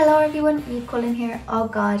 Hello everyone, Niamh Cullen here. Oh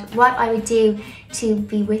God, what I would do to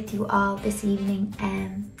be with you all this evening,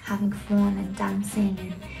 having fun and dancing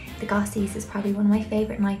and the Gossies is probably one of my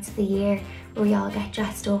favourite nights of the year, where we all get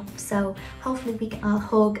dressed up, so hopefully we can all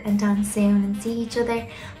hug and dance soon and see each other.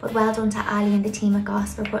 But well done to Ali and the team at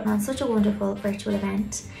Goss for putting on such a wonderful virtual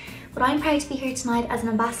event. But I'm proud to be here tonight as an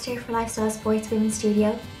ambassador for Lifestyle Sports Women's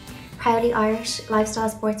Studio. Proudly Irish, Lifestyle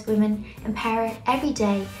Sports women empower every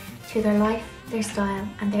day through their life, their style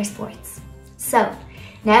and their sports. So,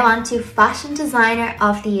 now on to Fashion Designer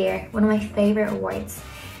of the Year, one of my favourite awards.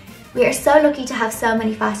 We are so lucky to have so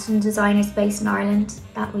many fashion designers based in Ireland,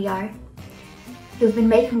 that we are, who've been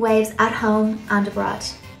making waves at home and abroad.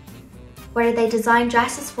 Whether they design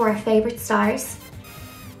dresses for our favourite stars,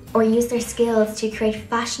 or use their skills to create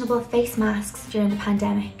fashionable face masks during the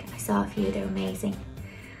pandemic. I saw a few, they're amazing.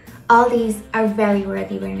 All these are very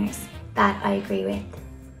worthy winners, that I agree with.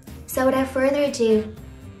 So without further ado,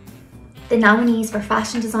 the nominees for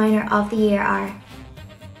Fashion Designer of the Year are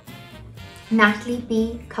Natalie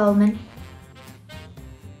B. Coleman,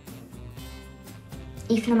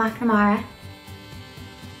 Aoife McNamara,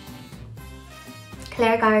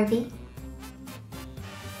 Claire Garvey,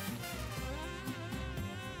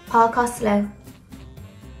 Paul Costello,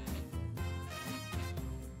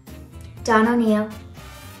 Don O'Neill,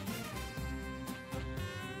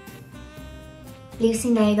 Lucy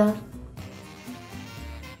Nagel,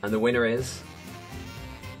 and the winner is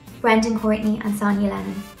Brendan Courtney and Sonia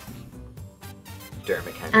Lennon.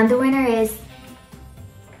 Dermot Kennedy. And the winner is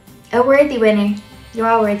a worthy winner. You're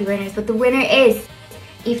all worthy winners, but the winner is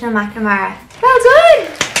Aoife McNamara. Well done!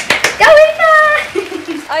 Go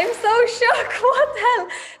Aoife! I'm so shocked. What the hell?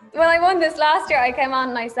 When I won this last year, I came on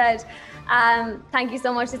and I said, thank you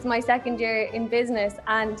so much. It's my second year in business.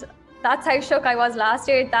 And that's how shook I was last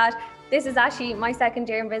year, that this is actually my second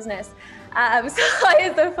year in business. So I was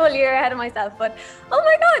a full year ahead of myself. But oh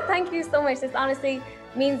my God, thank you so much. This honestly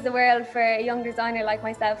means the world for a young designer like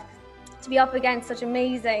myself to be up against such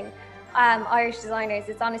amazing Irish designers.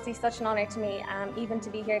 It's honestly such an honour to me, even to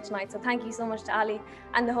be here tonight. So thank you so much to Ali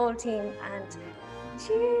and the whole team, and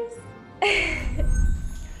cheers.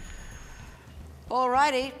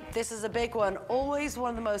 Alrighty, this is a big one. Always one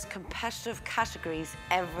of the most competitive categories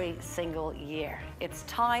every single year. It's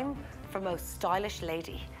time for Most Stylish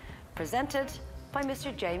Lady, presented by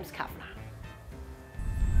Mr. James Kavanagh.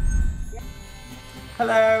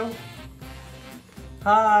 Hello.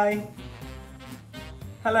 Hi.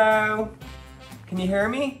 Hello. Can you hear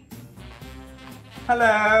me?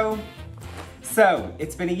 Hello. So,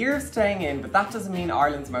 it's been a year of staying in, but that doesn't mean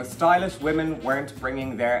Ireland's most stylish women weren't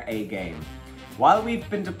bringing their A game. While we've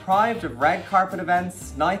been deprived of red carpet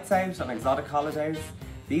events, nights out on exotic holidays,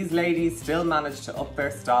 these ladies still manage to up their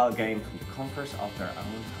style game from the comfort of their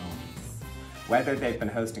own homes. Whether they've been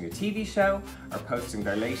hosting a TV show or posting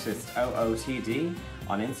their latest OOTD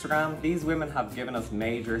on Instagram, these women have given us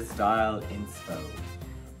major style inspo.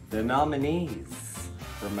 The nominees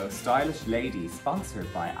for Most Stylish Lady,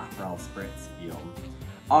 sponsored by Aperol Spritz, yum,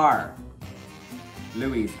 are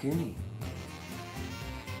Louise Cooney,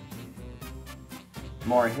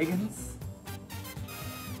 Maura Higgins,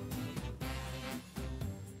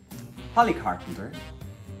 Holly Carpenter,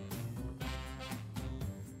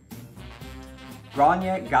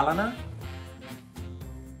 Grania Gallina,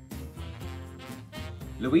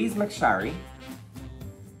 Louise McSharry,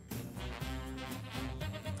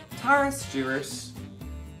 Tara Stewart,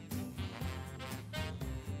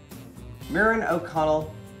 Muireann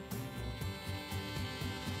O'Connell,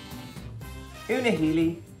 Una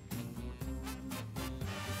Healy,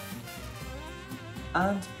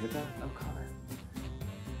 and Pippa O'Connor.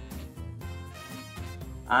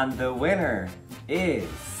 And the winner is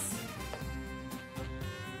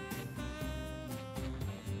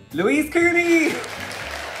Louise Cooney!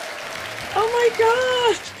 Oh my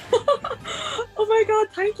God! Oh my God,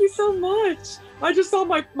 thank you so much. I just saw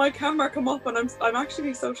my camera come up and I'm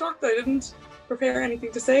actually so shocked. I didn't prepare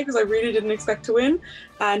anything to say because I really didn't expect to win.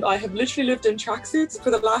 And I have literally lived in tracksuits for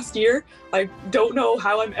the last year. I don't know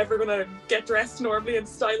how I'm ever gonna get dressed normally and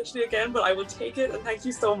stylishly again, but I will take it, and thank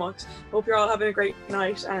you so much. Hope you're all having a great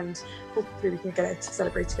night, and hopefully we can get out to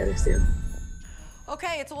celebrate together soon.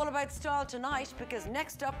 Okay, it's all about style tonight, because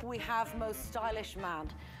next up we have Most Stylish Man,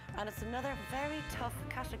 and it's another very tough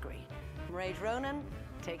category. Mairead Ronan,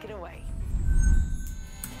 take it away.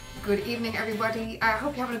 Good evening, everybody. I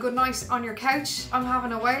hope you're having a good night on your couch. I'm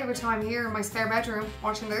having a whale of a time here in my spare bedroom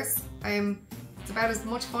watching this. It's about as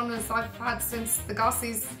much fun as I've had since the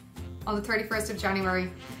Gossies on the 31st of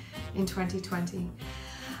January in 2020.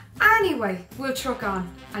 Anyway, we'll truck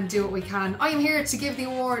on and do what we can. I am here to give the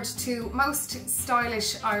award to Most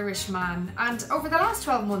Stylish Irish Man. And over the last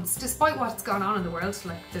 12 months, despite what's gone on in the world,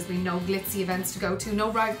 like there's been no glitzy events to go to,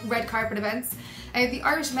 no red carpet events, The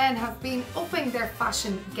Irish men have been upping their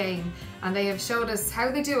fashion game, and they have showed us how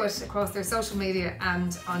they do it across their social media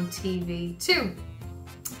and on TV too.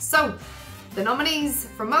 So, the nominees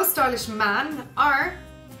for Most Stylish Man are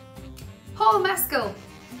Paul Mescal.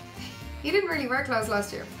 He didn't really wear clothes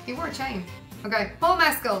last year. He wore a chain. Okay, Paul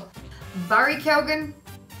Mescal, Barry Keoghan,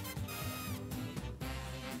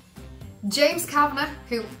 James Kavanagh,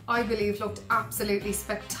 who I believe looked absolutely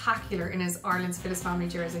spectacular in his Ireland's Fittest Family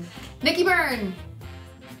jersey, Nicky Byrne,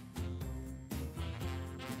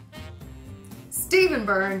 Stephen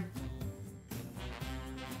Byrne,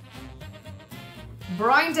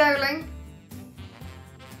 Brian Dowling,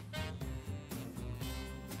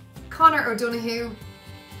 Conor O'Donoghue,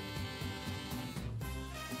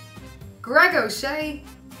 Greg O'Shea,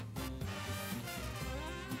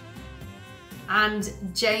 and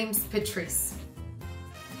James Patrice.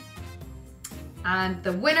 And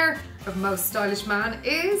the winner of Most Stylish Man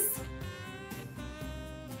is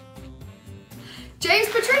James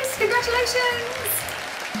Patrice. Congratulations!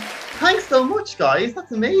 Thanks so much, guys.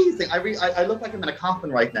 That's amazing. I look like I'm in a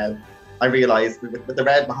coffin right now. I realise with the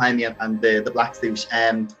red behind me and the black suit.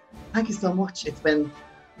 Thank you so much. It's been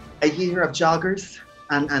a year of joggers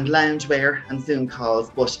and loungewear and Zoom calls,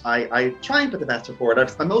 but I try and put the best foot forward. I've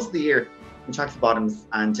spent most of the year in tracks bottoms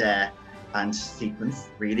and sequins,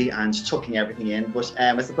 really, and chucking everything in. But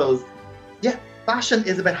I suppose, yeah, fashion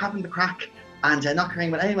is about having the crack and not caring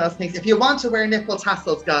what anyone else thinks. If you want to wear nipple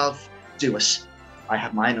tassels, gals, do it. I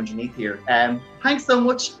have mine underneath here. Thanks so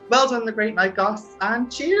much. Well done on the great night, Goss,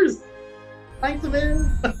 and cheers. Thanks a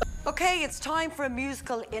million. Okay, it's time for a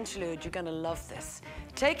musical interlude. You're going to love this.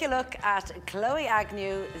 Take a look at Chloe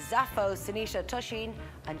Agnew, Zaffo, Sineisha Tushin,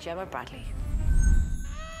 and Gemma Bradley.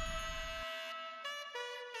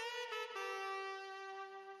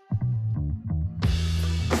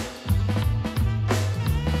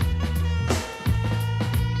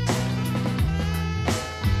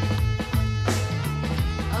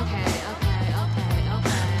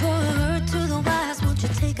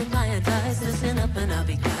 Listen up and I'll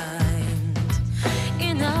be kind.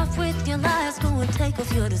 Enough with your lies, go and take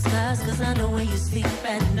off your disguise, cause I know where you sleep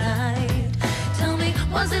at night. Tell me,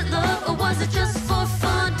 was it love or was it just for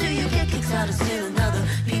fun? Do you get kicks out of stealing other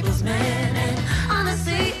people's men? And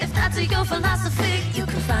honestly, if that's your philosophy, you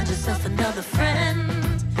can find yourself another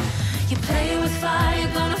friend. You play with fire,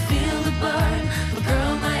 you're gonna feel the burn, but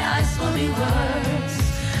girl, my ice will be worse.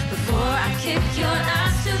 Before I kick your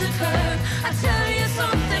ass to the curb, I tell you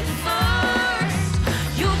something first.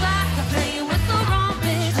 You got to play with the wrong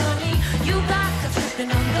bitch, honey. You got to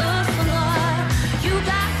tripping on the floor. You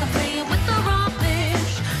got to play with the wrong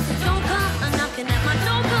bitch. So don't come a knocking at my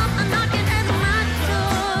door. Don't come a knocking at my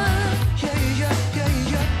door.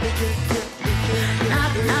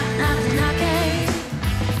 Knock, knock, knock, knocking.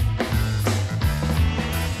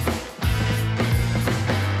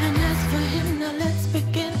 And as for him, now let's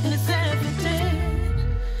begin. It's evident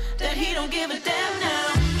that he don't give a damn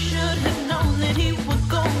now. Should have known that he would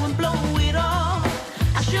go and blow it all.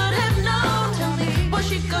 I should have known. Tell me, was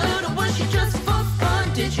she good or was she just for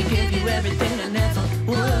fun? Did she give you everything I never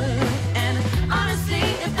would? And honestly,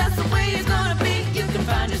 if that's the way it's gonna be, you can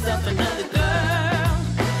find yourself another girl.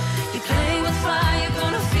 You play with fire, you're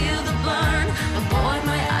gonna feel the burn. But boy,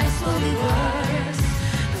 my ice will be worse.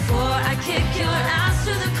 Before I kick your ass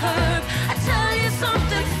to the curb, I tell you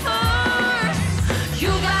something first. You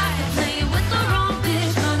got to play with the wrong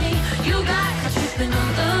bitch, honey. You got to tripping on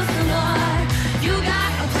the floor. You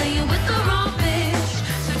got to play with the wrong bitch.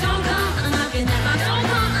 So don't come a knocking at my door. Don't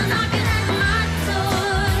come a knocking at my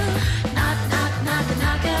door. Knock, knock, knock,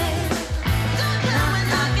 knock it. Knock, knock,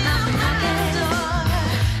 knock, knock, knock it.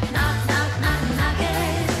 Knock, knock, knock, knock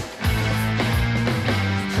it.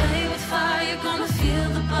 Play with fire, you're gonna feel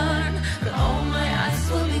the burn, but oh, my ice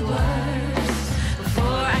will be worse.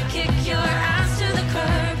 Before I kick your ass to the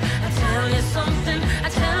curb, I tell you something, I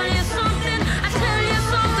tell you something, I tell you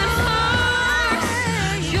something first.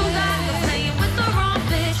 You got to play with the wrong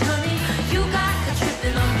bitch, honey. You got to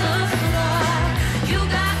tripping on the floor. You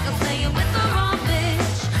got to play with the wrong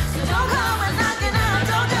bitch. So don't come a knocking out,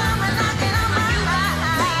 don't come a knocking on my door.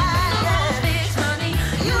 Bitch, honey.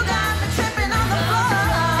 You got me tripping on the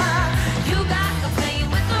floor. You got to play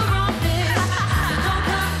with the wrong bitch. So don't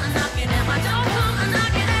come a knocking at my door. Don't come a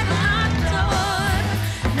knocking at my door.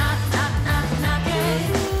 Knock, knock, knock, knock it.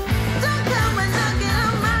 Don't come a knocking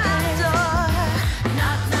on my door.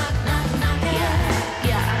 Knock, knock, knock, knock it.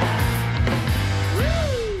 Yeah.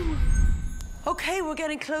 Woo! Okay, we're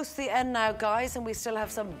getting close to the end now, guys, and we still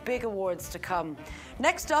have some big awards to come.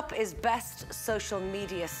 Next up is Best Social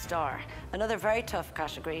Media Star, another very tough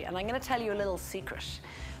category, and I'm going to tell you a little secret.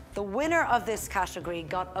 The winner of this category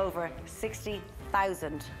got over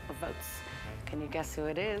 60,000 votes. Can you guess who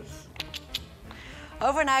it is?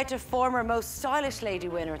 Over now to former Most Stylish Lady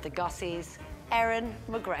winner at the Gossies, Erin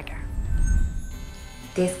McGregor.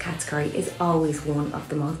 This category is always one of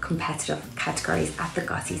the most competitive categories at the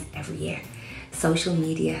Gossies every year. Social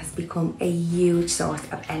media has become a huge source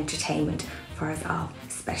of entertainment for us all,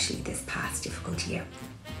 especially this past difficult year.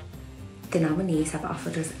 The nominees have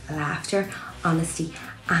offered us laughter, honesty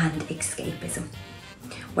and escapism.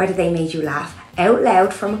 Whether they made you laugh out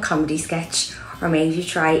loud from a comedy sketch or made you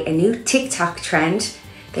try a new TikTok trend,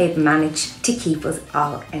 they've managed to keep us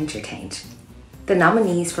all entertained. The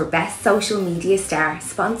nominees for Best Social Media Star,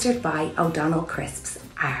 sponsored by O'Donnell Crisps,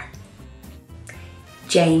 are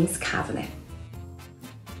James Kavanagh,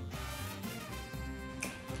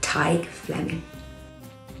 Tig Fleming,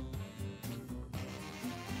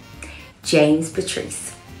 James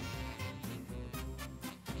Patrice,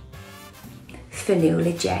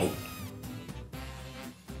 Fionnuala J,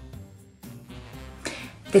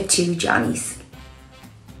 The Two Johnnies,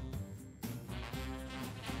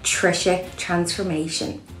 Trisha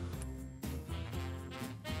Transformation,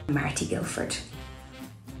 Marty Guilford,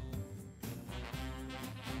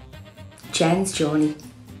 Jen's Journey,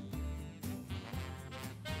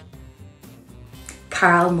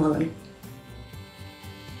 Carl Mullen,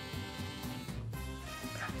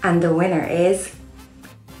 and the winner is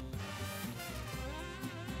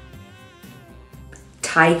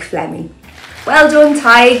Tig Fleming. Well done,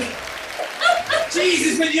 Tig.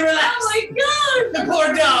 Jesus, will you relax? Oh my God! The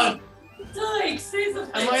poor dog. Tig, say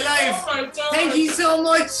something. Am I live? Oh my God. Thank you so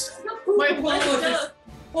much. My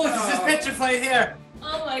Oh Otis is petrified here.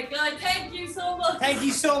 Oh my God, thank you so much. Thank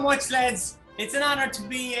you so much, lads. It's an honour to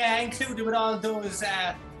be included with all those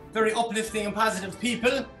very uplifting and positive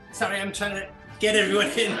people. Sorry, I'm trying to get everyone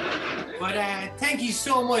in. But thank you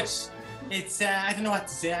so much. It's, I don't know what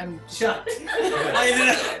to say, I'm shocked. I don't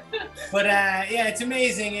know. But yeah, it's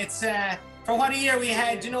amazing. It's, for what a year we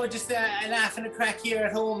had, you know, just a laugh and a crack here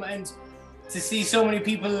at home, and to see so many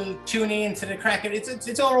people tuning into the crack,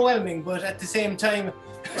 it's overwhelming, but at the same time,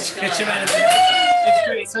 it's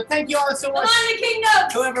great. So thank you all so much. Come on, the kingdom!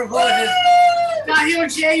 Whoever voted.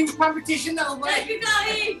 Daithi O'Se competition now, boy. Thank you,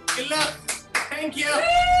 Daithi. Good luck. Thank you.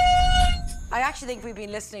 I actually think we've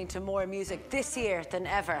been listening to more music this year than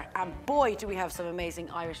ever, and boy do we have some amazing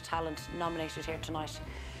Irish talent nominated here tonight.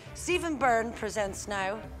 Stephen Byrne presents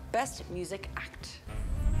now Best Music Act.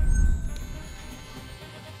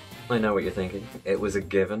 I know what you're thinking. It was a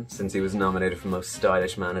given, since he was nominated for Most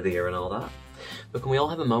Stylish Man of the Year and all that. But can we all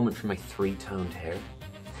have a moment for my three-toned hair?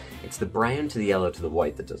 It's the brown to the yellow to the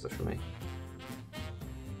white that does it for me.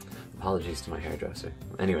 Apologies to my hairdresser.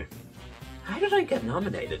 Anyway, how did I get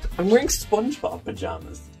nominated? I'm wearing SpongeBob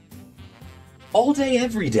pajamas. All day,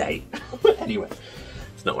 every day. Anyway,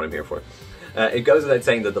 it's not what I'm here for. It goes without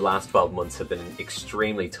saying that the last 12 months have been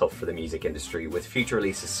extremely tough for the music industry, with future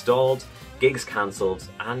releases stalled, gigs cancelled,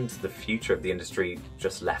 and the future of the industry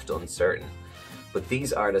just left uncertain. But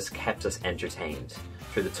these artists kept us entertained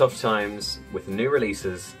through the tough times with new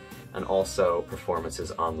releases and also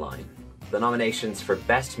performances online. The nominations for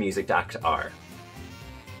Best Music Act are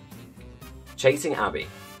Chasing Abbey,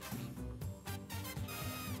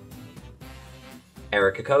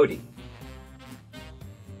 Erica Cody,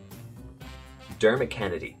 Dermot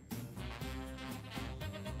Kennedy,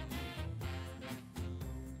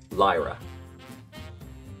 Lyra,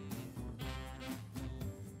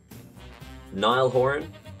 Niall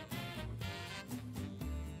Horan,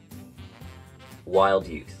 Wild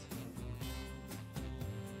Youth,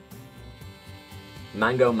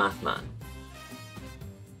 Mango Mathman,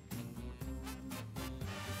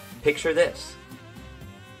 Picture This,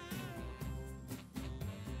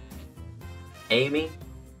 Amy,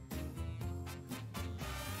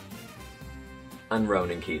 and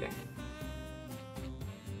Ronan Keating.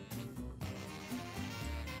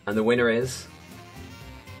 And the winner is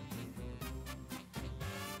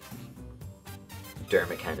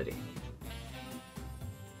Dermot Kennedy.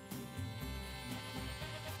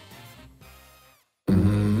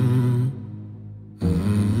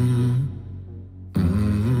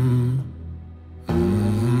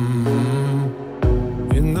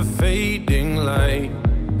 In the fading light,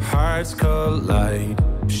 hearts collide,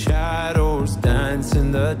 shadows dance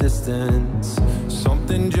in the distance.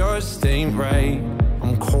 Something just ain't right,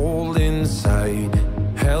 I'm cold inside.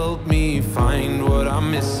 Help me find what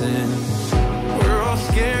I'm missing. We're all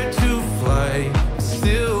scared to fly,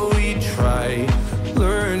 still we try.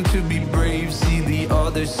 Learn to be brave, see the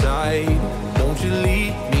other side. Won't you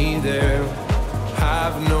lead me there?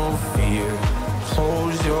 Have no fear.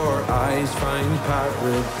 Close your eyes always find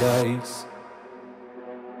paradise.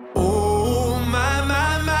 Oh my,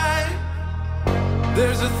 my, my,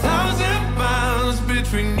 there's 1,000 miles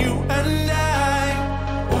between you and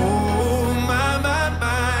I. Oh my, my,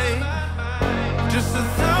 my, just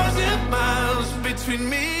 1,000 miles between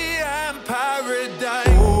me and paradise.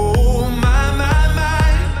 Oh my, my,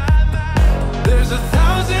 my, there's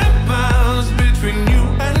 1,000 miles between you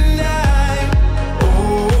and I.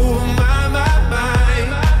 Oh my, my, my,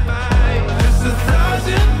 just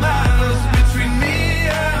 1,000 miles between me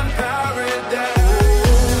and paradise.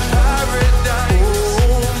 Oh, paradise.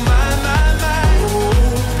 Oh my, my, my. Oh,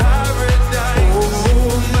 paradise.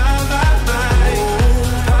 Oh my, my, my. Oh,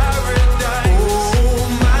 paradise. Oh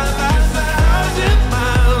my, my, 1,000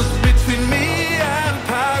 miles between me and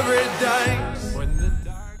paradise. When the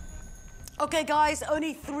dark... Okay guys,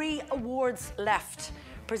 only 3 awards left.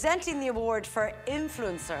 Presenting the award for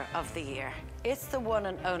Influencer of the Year, it's the one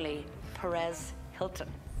and only Perez Hilton.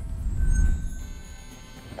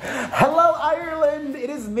 Hello Ireland, it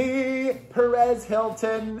is me, Perez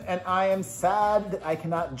Hilton, and I am sad that I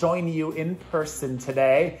cannot join you in person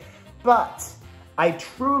today, but I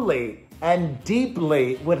truly and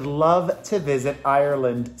deeply would love to visit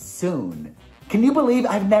Ireland soon. Can you believe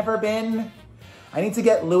I've never been? I need to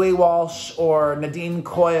get Louis Walsh or Nadine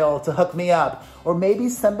Coyle to hook me up, or maybe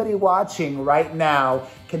somebody watching right now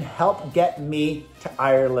can help get me to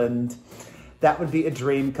Ireland. That would be a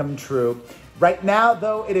dream come true. Right now,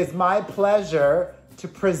 though, it is my pleasure to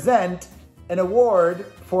present an award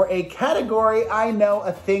for a category I know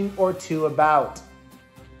a thing or two about,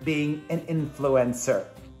 being an influencer.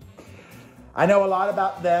 I know a lot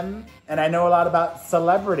about them, and I know a lot about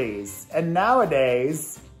celebrities, and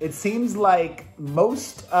nowadays, it seems like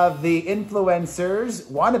most of the influencers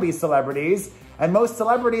want to be celebrities, and most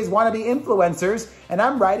celebrities want to be influencers, and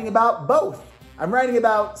I'm writing about both. I'm writing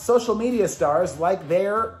about social media stars like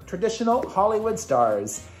they're traditional Hollywood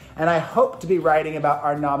stars, and I hope to be writing about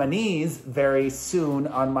our nominees very soon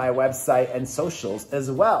on my website and socials as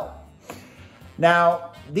well.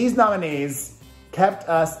 Now, these nominees kept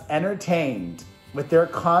us entertained with their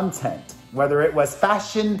content, whether it was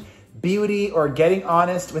fashion, beauty, or getting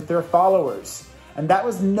honest with their followers. And that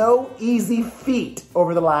was no easy feat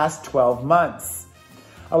over the last 12 months.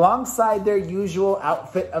 Alongside their usual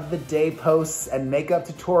outfit of the day posts and makeup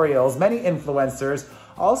tutorials, many influencers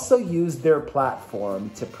also used their platform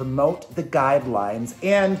to promote the guidelines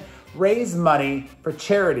and raise money for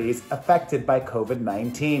charities affected by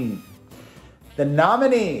COVID-19. The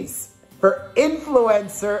nominees for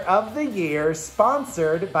Influencer of the Year,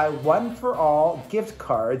 sponsored by One for All gift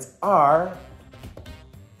cards, are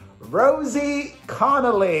Rosie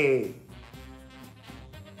Connolly,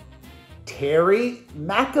 Terry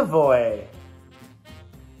McAvoy,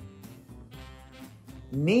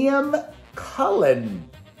 Niamh Cullen,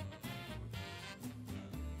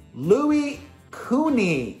 Louise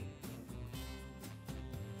Cooney,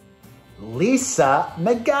 Lisa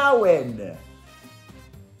McGowan,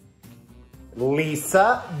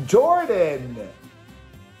 Lisa Jordan,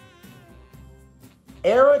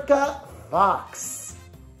 Erica Fox,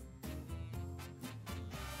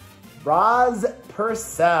 Roz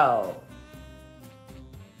Purcell,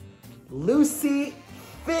 Lucy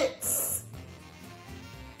Fitz,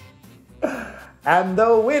 and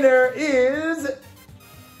the winner is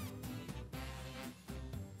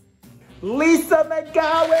Lisa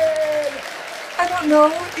McGowan. I don't know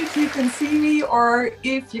if you can see me or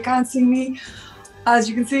if you can't see me. As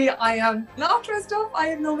you can see, I am not dressed up. I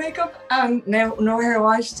have no makeup and no hair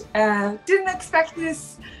washed. Didn't expect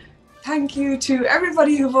this. Thank you to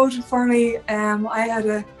everybody who voted for me. I had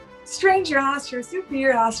a strange year last year, super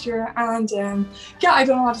year last year, and yeah, I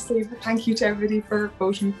don't know what to say, but thank you to everybody for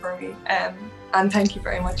voting for me. And thank you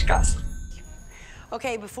very much, guys.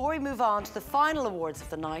 Okay, before we move on to the final awards of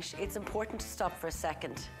the night, it's important to stop for a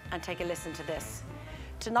second and take a listen to this.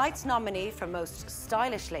 Tonight's nominee for Most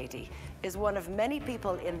Stylish Lady is one of many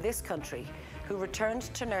people in this country who returned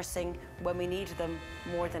to nursing when we needed them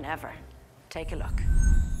more than ever. Take a look.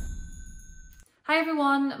 Hi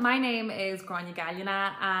everyone, my name is Grania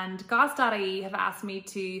Gallina and Gossies.ie have asked me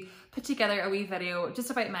to put together a wee video just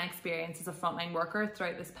about my experience as a frontline worker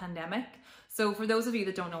throughout this pandemic. So for those of you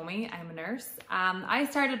that don't know me, I'm a nurse. I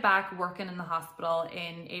started back working in the hospital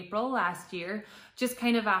in April last year, just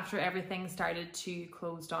kind of after everything started to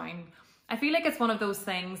close down. I feel like it's one of those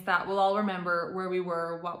things that we'll all remember where we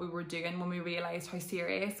were, what we were doing when we realised how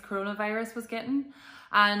serious coronavirus was getting.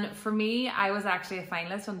 And for me, I was actually a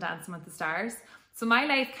finalist on Dancing with the Stars. So my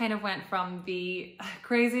life kind of went from the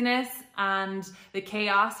craziness and the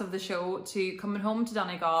chaos of the show to coming home to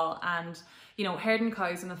Donegal and, you know, herding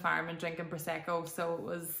cows on the farm and drinking Prosecco, so it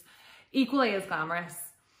was equally as glamorous.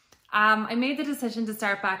 I made the decision to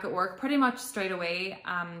start back at work pretty much straight away.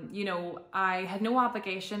 You know, I had no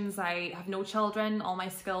obligations, I have no children, all my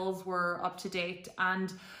skills were up to date,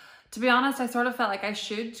 and to be honest, I sort of felt like I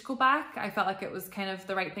should go back. I felt like it was kind of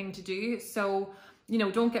the right thing to do. So, you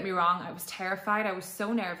know, don't get me wrong, I was terrified, I was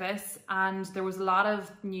so nervous, and there was a lot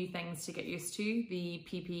of new things to get used to, the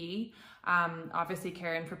PPE, obviously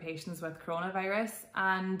caring for patients with coronavirus.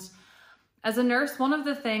 And as a nurse, one of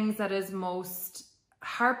the things that is most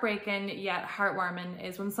heartbreaking yet heartwarming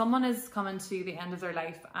is when someone is coming to the end of their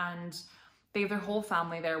life and they have their whole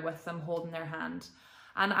family there with them holding their hand.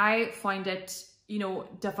 And I find it, you know,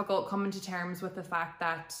 difficult coming to terms with the fact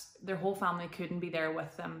that their whole family couldn't be there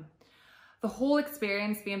with them. The whole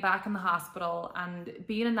experience being back in the hospital and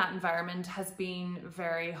being in that environment has been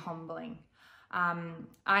very humbling.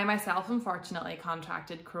 I myself unfortunately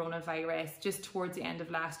contracted coronavirus just towards the end of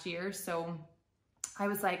last year, so I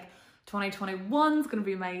was like, 2021 is going to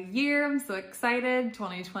be my year, I'm so excited.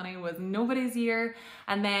 2020 was nobody's year.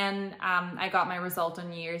 And then I got my result on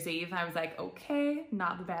New Year's Eve and I was like, okay,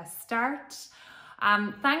 not the best start.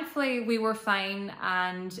 Thankfully we were fine,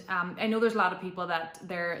 and I know there's a lot of people that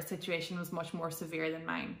their situation was much more severe than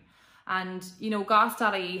mine. And you know,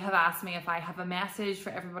 Gossies.ie have asked me if I have a message for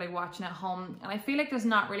everybody watching at home, and I feel like there's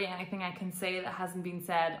not really anything I can say that hasn't been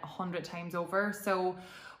said 100 times over. So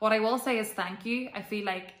what I will say is thank you. I feel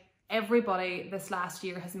like everybody this last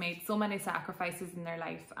year has made so many sacrifices in their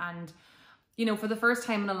life, and you know, for the first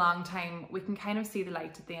time in a long time we can kind of see the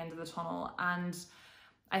light at the end of the tunnel, and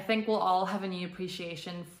I think we'll all have a new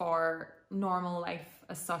appreciation for normal life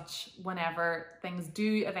as such whenever things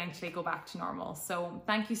do eventually go back to normal. So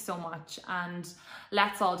thank you so much, and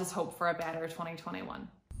let's all just hope for a better 2021.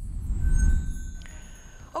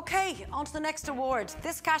 Okay, on to the next award.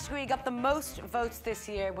 This category got the most votes this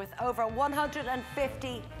year with over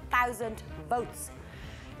 150,000 votes.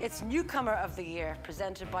 It's Newcomer of the Year,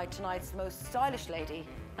 presented by tonight's most stylish lady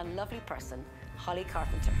and lovely person, Holly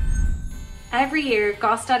Carpenter. Every year,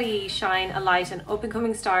 Gossies.ie shine a light on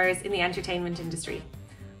up-and-coming stars in the entertainment industry.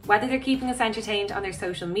 Whether they're keeping us entertained on their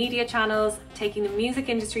social media channels, taking the music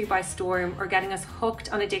industry by storm, or getting us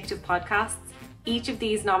hooked on addictive podcasts, each of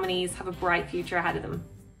these nominees have a bright future ahead of them.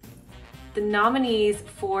 The nominees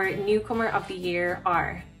for Newcomer of the Year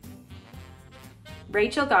are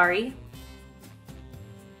Rachel Gary,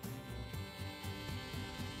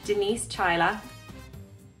 Denise Chyla,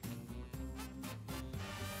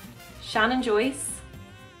 Shannon Joyce,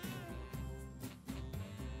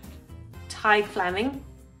 Tyg Fleming,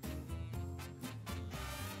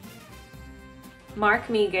 Mark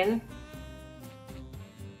Megan,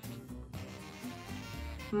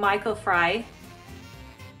 Michael Fry,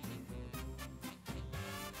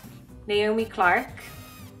 Naomi Clarke,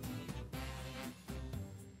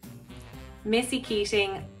 Missy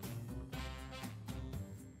Keating,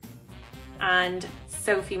 and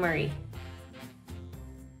Sophie Murray.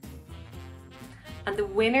 And the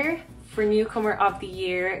winner for Newcomer of the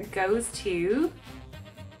Year goes to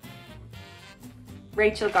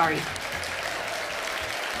Rachel Gary.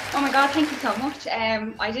 Oh my God, thank you so much.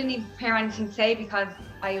 I didn't even prepare anything to say because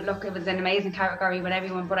it was an amazing category with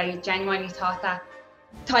everyone, but I genuinely thought that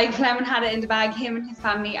Tyg Fleming had it in the bag. Him and his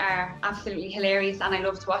family are absolutely hilarious and I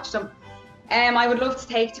love to watch them. I would love to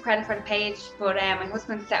take the credit for the page, but my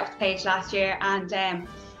husband set up the page last year, and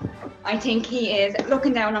I think he is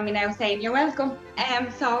looking down on me now saying, you're welcome.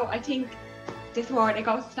 So I think this award, it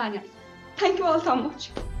goes to Daniel. Thank you all so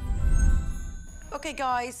much. Okay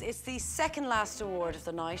guys, it's the second last award of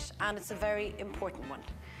the night, and it's a very important one.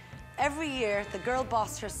 Every year, the girl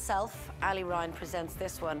boss herself, Ali Ryan, presents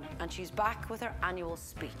this one, and she's back with her annual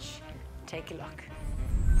speech. Take a look.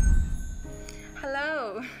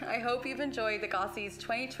 Hello, I hope you've enjoyed the Gossies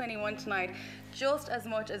 2021 tonight just as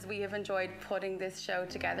much as we have enjoyed putting this show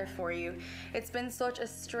together for you. It's been such a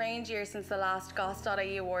strange year since the last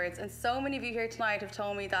Goss.ie Awards, and so many of you here tonight have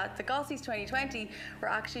told me that the Gossies 2020 were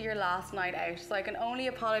actually your last night out, so I can only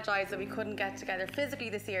apologise that we couldn't get together physically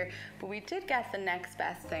this year, but we did get the next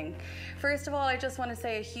best thing. First of all, I just want to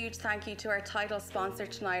say a huge thank you to our title sponsor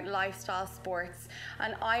tonight, Lifestyle Sports,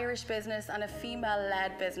 an Irish business and a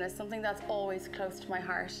female-led business, something that's always close to my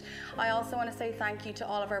heart. I also want to say thank you to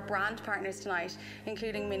all of our brand partners tonight,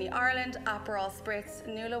 including Mini Ireland, Aperol Spritz,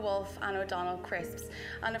 Nuala, Woulfe and O'Donnell Crisps.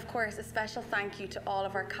 And of course, a special thank you to all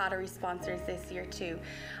of our category sponsors this year too.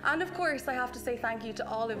 And of course, I have to say thank you to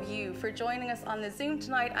all of you for joining us on the Zoom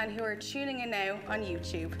tonight and who are tuning in now on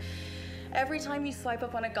YouTube. Every time you swipe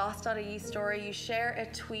up on a Goss.ie story, you share a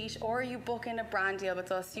tweet, or you book in a brand deal with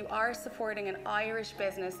us, you are supporting an Irish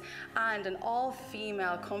business and an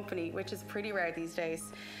all-female company, which is pretty rare these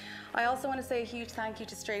days. I also want to say a huge thank you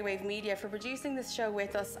to Straywave Media for producing this show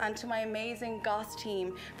with us, and to my amazing Goss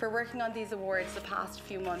team for working on these awards the past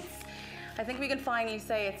few months. I think we can finally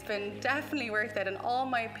say it's been definitely worth it, and all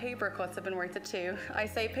my paper cuts have been worth it too. I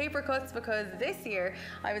say paper cuts because this year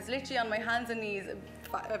I was literally on my hands and knees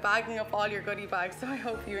bagging up all your goodie bags, so I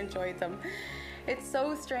hope you enjoyed them. It's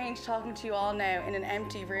so strange talking to you all now in an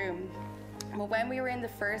empty room. But when we were in the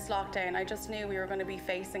first lockdown, I just knew we were going to be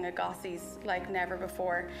facing a Gossies like never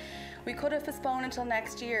before. We could have postponed until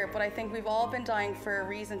next year, but I think we've all been dying for a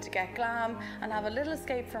reason to get glam and have a little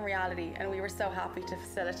escape from reality, and we were so happy to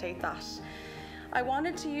facilitate that. I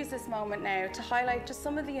wanted to use this moment now to highlight just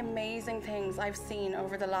some of the amazing things I've seen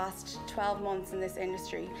over the last 12 months in this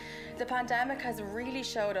industry. The pandemic has really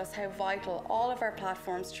showed us how vital all of our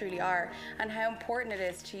platforms truly are, and how important it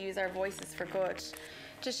is to use our voices for good.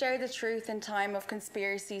 To share the truth in time of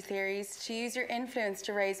conspiracy theories, to use your influence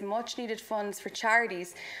to raise much needed funds for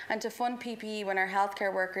charities, and to fund PPE when our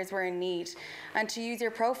healthcare workers were in need, and to use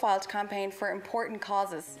your profile to campaign for important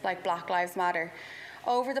causes like Black Lives Matter.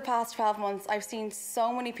 Over the past 12 months, I've seen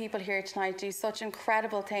so many people here tonight do such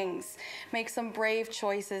incredible things, make some brave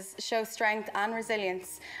choices, show strength and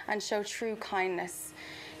resilience, and show true kindness.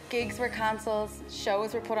 Gigs were cancelled,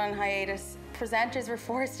 shows were put on hiatus, presenters were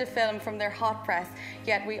forced to film from their hot press,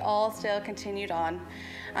 yet we all still continued on.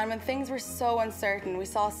 And when things were so uncertain, we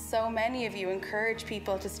saw so many of you encourage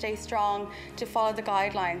people to stay strong, to follow the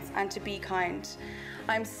guidelines, and to be kind.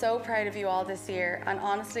 I'm so proud of you all this year, and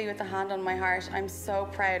honestly, with a hand on my heart, I'm so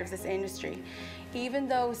proud of this industry. Even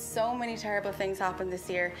though so many terrible things happened this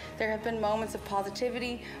year, there have been moments of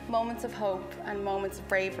positivity, moments of hope, and moments of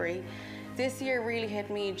bravery. This year really hit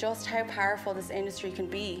me just how powerful this industry can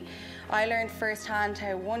be. I learned firsthand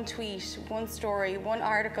how one tweet, one story, one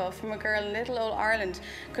article from a girl in little old Ireland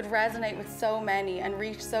could resonate with so many and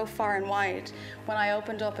reach so far and wide when I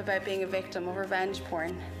opened up about being a victim of revenge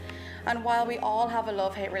porn. And while we all have a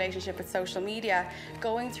love-hate relationship with social media,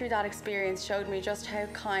 going through that experience showed me just how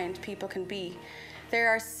kind people can be. There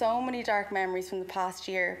are so many dark memories from the past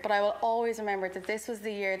year, but I will always remember that this was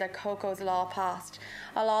the year that Coco's law passed,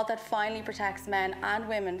 a law that finally protects men and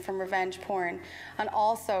women from revenge porn, and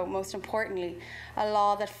also, most importantly, a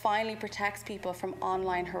law that finally protects people from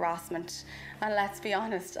online harassment. And let's be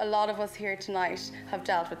honest, a lot of us here tonight have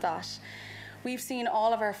dealt with that. We've seen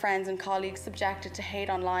all of our friends and colleagues subjected to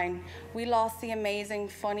hate online. We lost the amazing,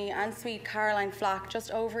 funny and sweet Caroline Flack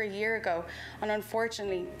just over a year ago, and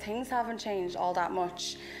unfortunately, things haven't changed all that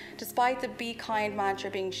much. Despite the be kind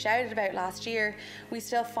mantra being shouted about last year, we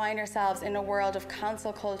still find ourselves in a world of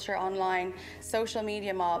cancel culture online, social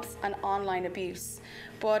media mobs and online abuse.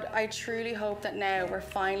 But I truly hope that now we're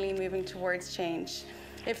finally moving towards change.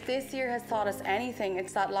 If this year has taught us anything,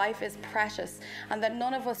 it's that life is precious and that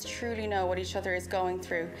none of us truly know what each other is going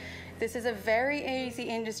through. This is a very easy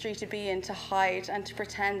industry to be in, to hide and to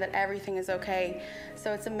pretend that everything is okay.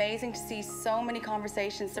 So it's amazing to see so many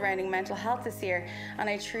conversations surrounding mental health this year, and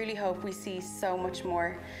I truly hope we see so much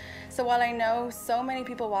more. So while I know so many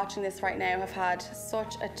people watching this right now have had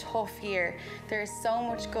such a tough year, there is so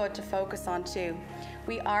much good to focus on too.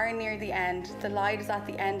 We are near the end. The light is at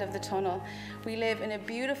the end of the tunnel. We live in a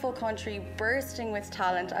beautiful country bursting with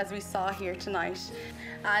talent, as we saw here tonight.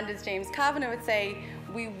 And as James Kavanagh would say,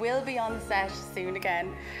 we will be on the set soon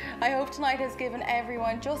again. I hope tonight has given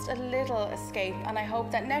everyone just a little escape, and I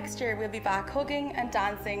hope that next year we'll be back hugging and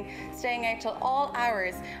dancing, staying out till all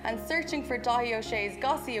hours and searching for Daithi O'Se's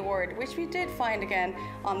Gossy Award, which we did find again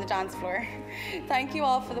on the dance floor. Thank you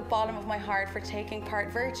all from the bottom of my heart for taking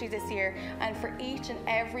part virtually this year, and for each and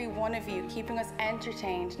every one of you keeping us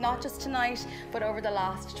entertained, not just tonight, but over the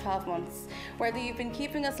last 12 months. Whether you've been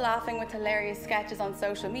keeping us laughing with hilarious sketches on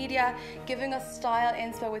social media, giving us style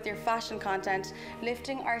inspo with your fashion content,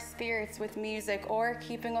 lifting our spirits with music, or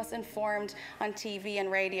keeping us informed on TV and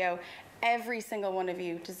radio, every single one of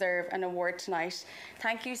you deserve an award tonight.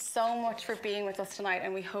 Thank you so much for being with us tonight,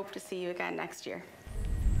 and we hope to see you again next year.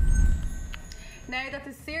 Now that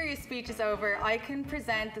the serious speech is over, I can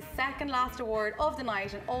present the second last award of the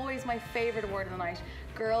night, and always my favourite award of the night,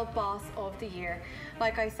 Girl Boss of the Year.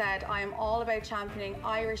 Like I said, I am all about championing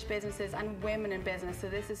Irish businesses and women in business, so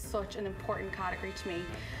this is such an important category to me.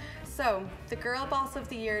 So, the Girl Boss of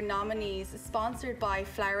the Year nominees, sponsored by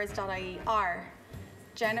Flowers.ie, are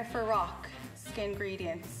Jennifer Rock,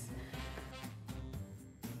 Skingredients;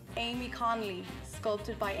 Amy Connolly,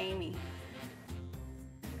 Sculpted by Amy;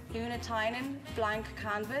 Una Tynan, Blank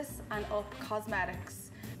Canvas and Up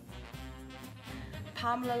Cosmetics;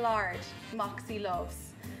 Pamela Lard, Moxie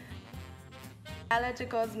Loves. Ella de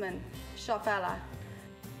Guzman, Shofella.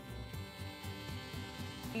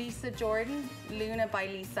 Lisa Jordan, Luna by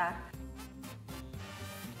Lisa.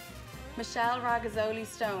 Michelle Ragazzoli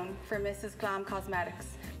Stone for Mrs. Glam Cosmetics.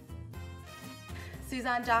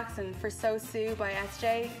 Suzanne Jackson for So Sue by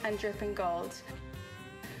SJ and Dripping Gold.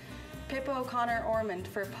 Pippa O'Connor Ormond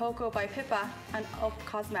for Poco by Pippa and Up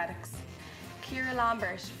Cosmetics. Ciara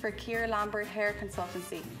Lambert for Ciara Lambert Hair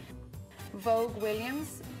Consultancy. Vogue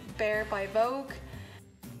Williams, Bear by Vogue.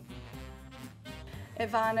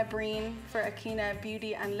 Ivana Breen for Akina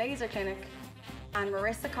Beauty and Laser Clinic. And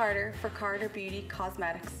Marissa Carter for Carter Beauty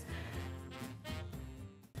Cosmetics.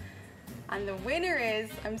 And the winner is,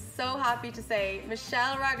 I'm so happy to say,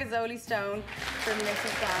 Michelle Ragazzoli Stone for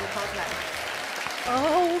Mrs. Glam Cosmetics.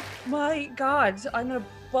 Oh my God, I'm gonna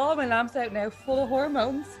bawl my lamps out now, full of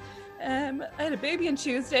hormones. I had a baby on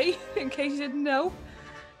Tuesday, in case you didn't know.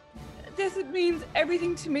 This means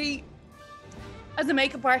everything to me as a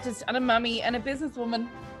makeup artist and a mummy and a businesswoman.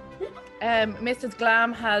 Mrs.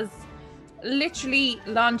 Glam has literally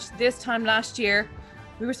launched this time last year.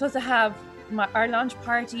 We were supposed to have our launch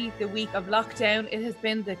party the week of lockdown. It has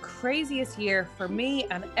been the craziest year for me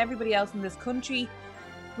and everybody else in this country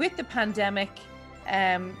with the pandemic.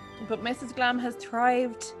 But Mrs. Glam has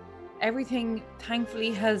thrived. Everything, thankfully,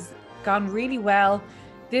 has gone really well.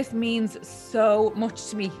 This means so much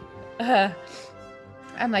to me.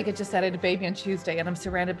 And like I just said, I had a baby on Tuesday and I'm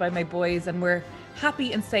surrounded by my boys and we're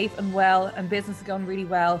happy and safe and well and business is going really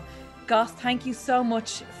well. Goss, thank you so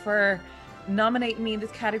much for nominating me in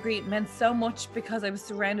this category. It meant so much because I was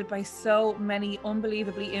surrounded by so many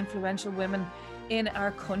unbelievably influential women in our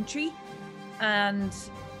country, and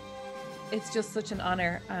it's just such an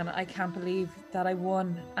honor, and I can't believe that I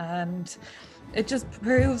won. And it just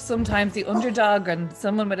proves sometimes the underdog and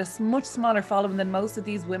someone with a much smaller following than most of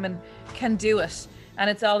these women can do it, and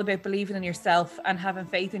it's all about believing in yourself and having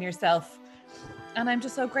faith in yourself. And I'm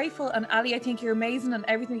just so grateful. And Ali, I think you're amazing and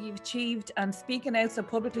everything you've achieved and speaking out so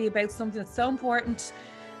publicly about something that's so important.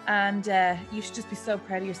 And you should just be so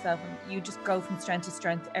proud of yourself. And you just go from strength to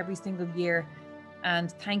strength every single year.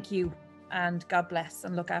 And thank you. And God bless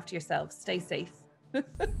and look after yourselves. Stay safe.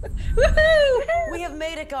 Woohoo! We have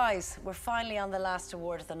made it, guys. We're finally on the last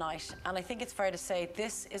award of the night. And I think it's fair to say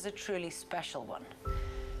this is a truly special one.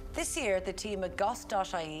 This year, the team at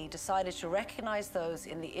Goss.ie decided to recognise those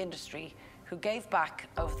in the industry who gave back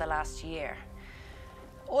over the last year.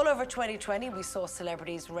 All over 2020, we saw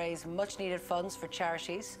celebrities raise much needed funds for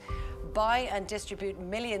charities, buy and distribute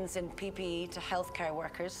millions in PPE to healthcare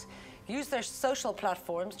workers, use their social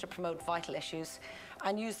platforms to promote vital issues,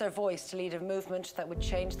 and use their voice to lead a movement that would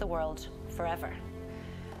change the world forever.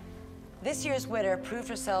 This year's winner proved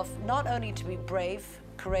herself not only to be brave,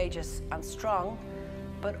 courageous, and strong,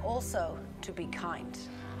 but also to be kind.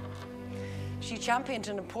 She championed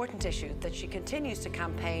an important issue that she continues to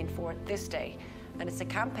campaign for this day, and it's a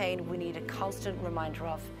campaign we need a constant reminder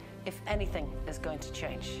of if anything is going to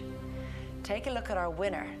change. Take a look at our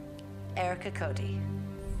winner, Erica Cody.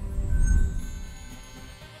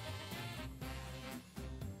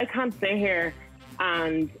 I can't sit here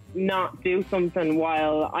and not do something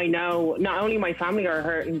while I know not only my family are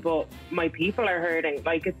hurting, but my people are hurting.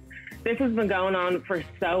 Like, this has been going on for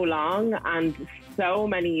so long and so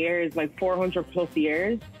many years, like 400 plus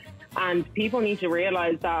years. And people need to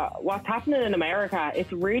realise that what's happening in America,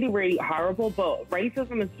 it's really, really horrible, but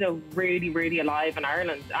racism is still really, really alive in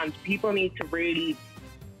Ireland. And people need to really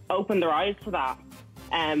open their eyes to that.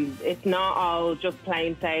 It's not all just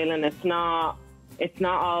plain sailing. It's not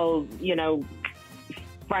all, you know,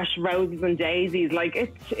 fresh roses and daisies. Like,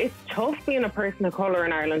 it's tough being a person of colour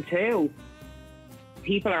in Ireland too.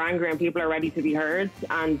 People are angry and people are ready to be heard,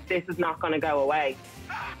 and this is not going to go away.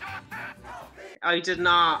 I did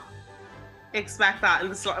not expect that in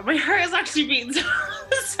the slot. My heart is actually beating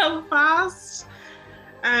so fast.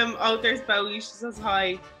 Oh, there's Bowie, she says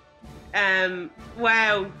hi.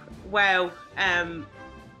 Wow.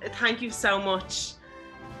 Thank you so much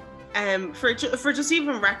for just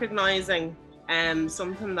even recognising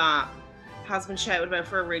something that has been shouted about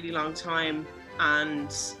for a really long time,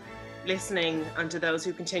 and listening, and to those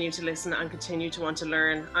who continue to listen and continue to want to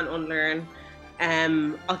learn and unlearn.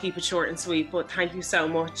 I'll keep it short and sweet, but thank you so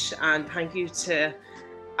much, and thank you to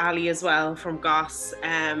Ali as well from Goss.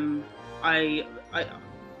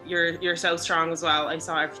 You're so strong as well. I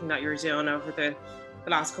saw everything that you were doing over the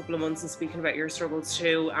last couple of months and speaking about your struggles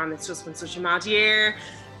too, and it's just been such a mad year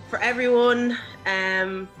for everyone.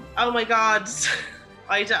 Oh my God,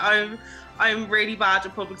 I'm really bad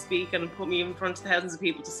at public speaking and put me in front of thousands of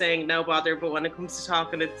people to sing, no bother, but when it comes to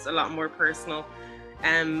talking, it's a lot more personal.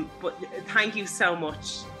 But thank you so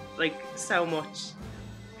much, like so much.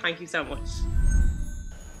 Thank you so much.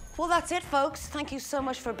 Well, that's it, folks. Thank you so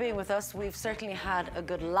much for being with us. We've certainly had a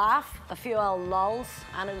good laugh, a few old lulls,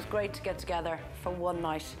 and it was great to get together for one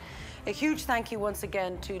night. A huge thank you once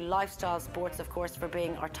again to Lifestyle Sports, of course, for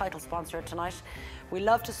being our title sponsor tonight. We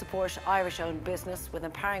love to support Irish-owned business with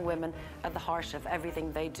empowering women at the heart of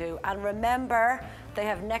everything they do. And remember, they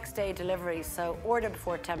have next day deliveries, so order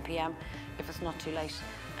before 10 p.m. if it's not too late,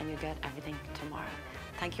 and you get everything tomorrow.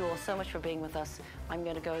 Thank you all so much for being with us. I'm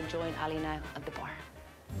going to go and join Ali now at the bar.